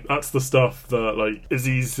 I think that's the stuff that like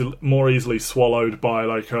is more easily swallowed by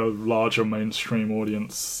like a larger mainstream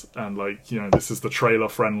audience, and like, you know, this is the trailer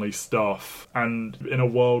friendly stuff. And in a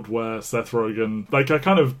world where Seth Rogen, like, I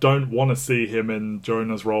kind of don't want to see him in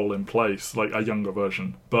Jonah's role in place, like a younger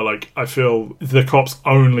version, but like I feel the cops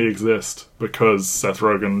only exist because Seth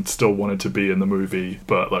Rogen still wanted to be in the movie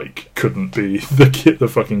but like couldn't be the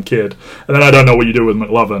fucking kid. And then I don't know what you do with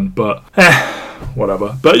McLovin, but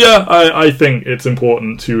whatever. But yeah, I think it's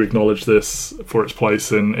important to acknowledge this for its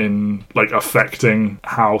place in like affecting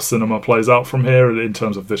how cinema plays out from here, in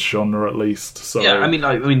terms of this genre at least. So yeah, I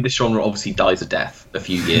mean this genre obviously dies a death a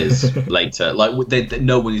few years later. Like,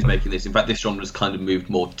 nobody's making this. In fact, this genre's kind of moved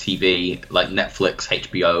more to TV. Like Netflix,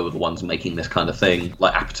 HBO are the ones making this kind of thing.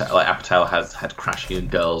 Like Apatow has had Crashing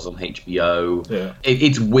Girls on HBO. Yeah.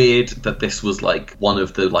 It's weird that this was like one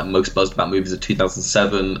of the like most buzzed about movies of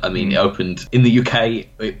 2007. I mean, it opened in the the UK,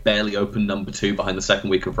 it barely opened number 2 behind the second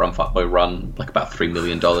week of Run Fat Boy Run, like about $3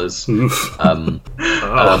 million.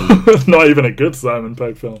 Not even a good Simon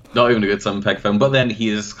Pegg film. Not even a good Simon Pegg film, but then he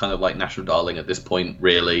is kind of like national darling at this point,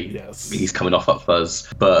 really. Yes. He's coming off Hot Fuzz.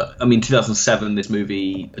 But, I mean, 2007, this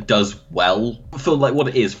movie does well for like what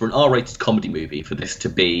it is, for an R-rated comedy movie, for this to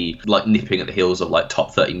be like nipping at the heels of like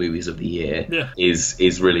top 30 movies of the year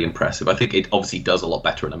is really impressive. I think it obviously does a lot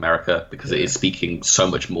better in America because it is speaking so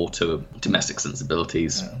much more to domestic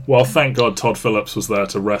sensibilities. Yeah. Well, thank God Todd Phillips was there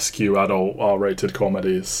to rescue adult R-rated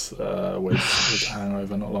comedies with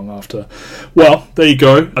Hangover not long after. Well, there you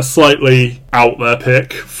go. A slightly out there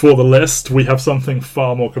pick for the list. We have something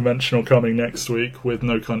far more conventional coming next week with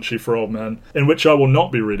No Country for Old Men, in which I will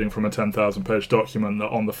not be reading from a 10,000 page document that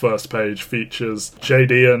on the first page features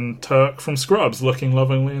JD and Turk from Scrubs looking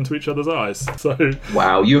lovingly into each other's eyes. So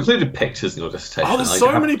wow, you included pictures in your dissertation. Oh, there's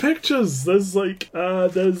so many pictures. There's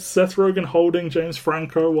there's Seth Rogen holding James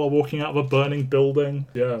Franco while walking out of a burning building.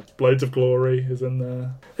 Yeah, Blades of Glory is in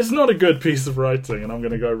there. It's not a good piece of writing, and I'm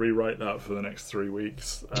going to go rewrite that for the next 3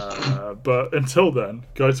 weeks. But until then,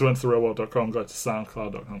 go to entertherealworld.com, go to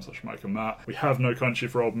soundcloud.com/Mike and Matt. We have No Country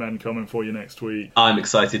for Old Men coming for you next week. I'm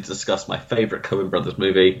excited to discuss my favourite Coen Brothers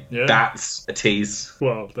movie. Yeah. That's a tease.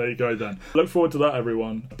 Well, there you go then. Look forward to that,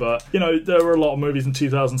 everyone. But, you know, there were a lot of movies in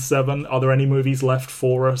 2007. Are there any movies left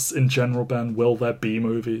for us in general, Ben? Will there be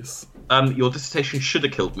movies? Your dissertation should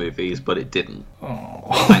have killed movies, but it didn't.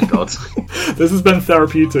 Oh, thank God. This has been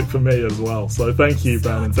therapeutic for me as well. So thank you,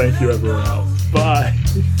 Ben, and thank you everyone else. Bye.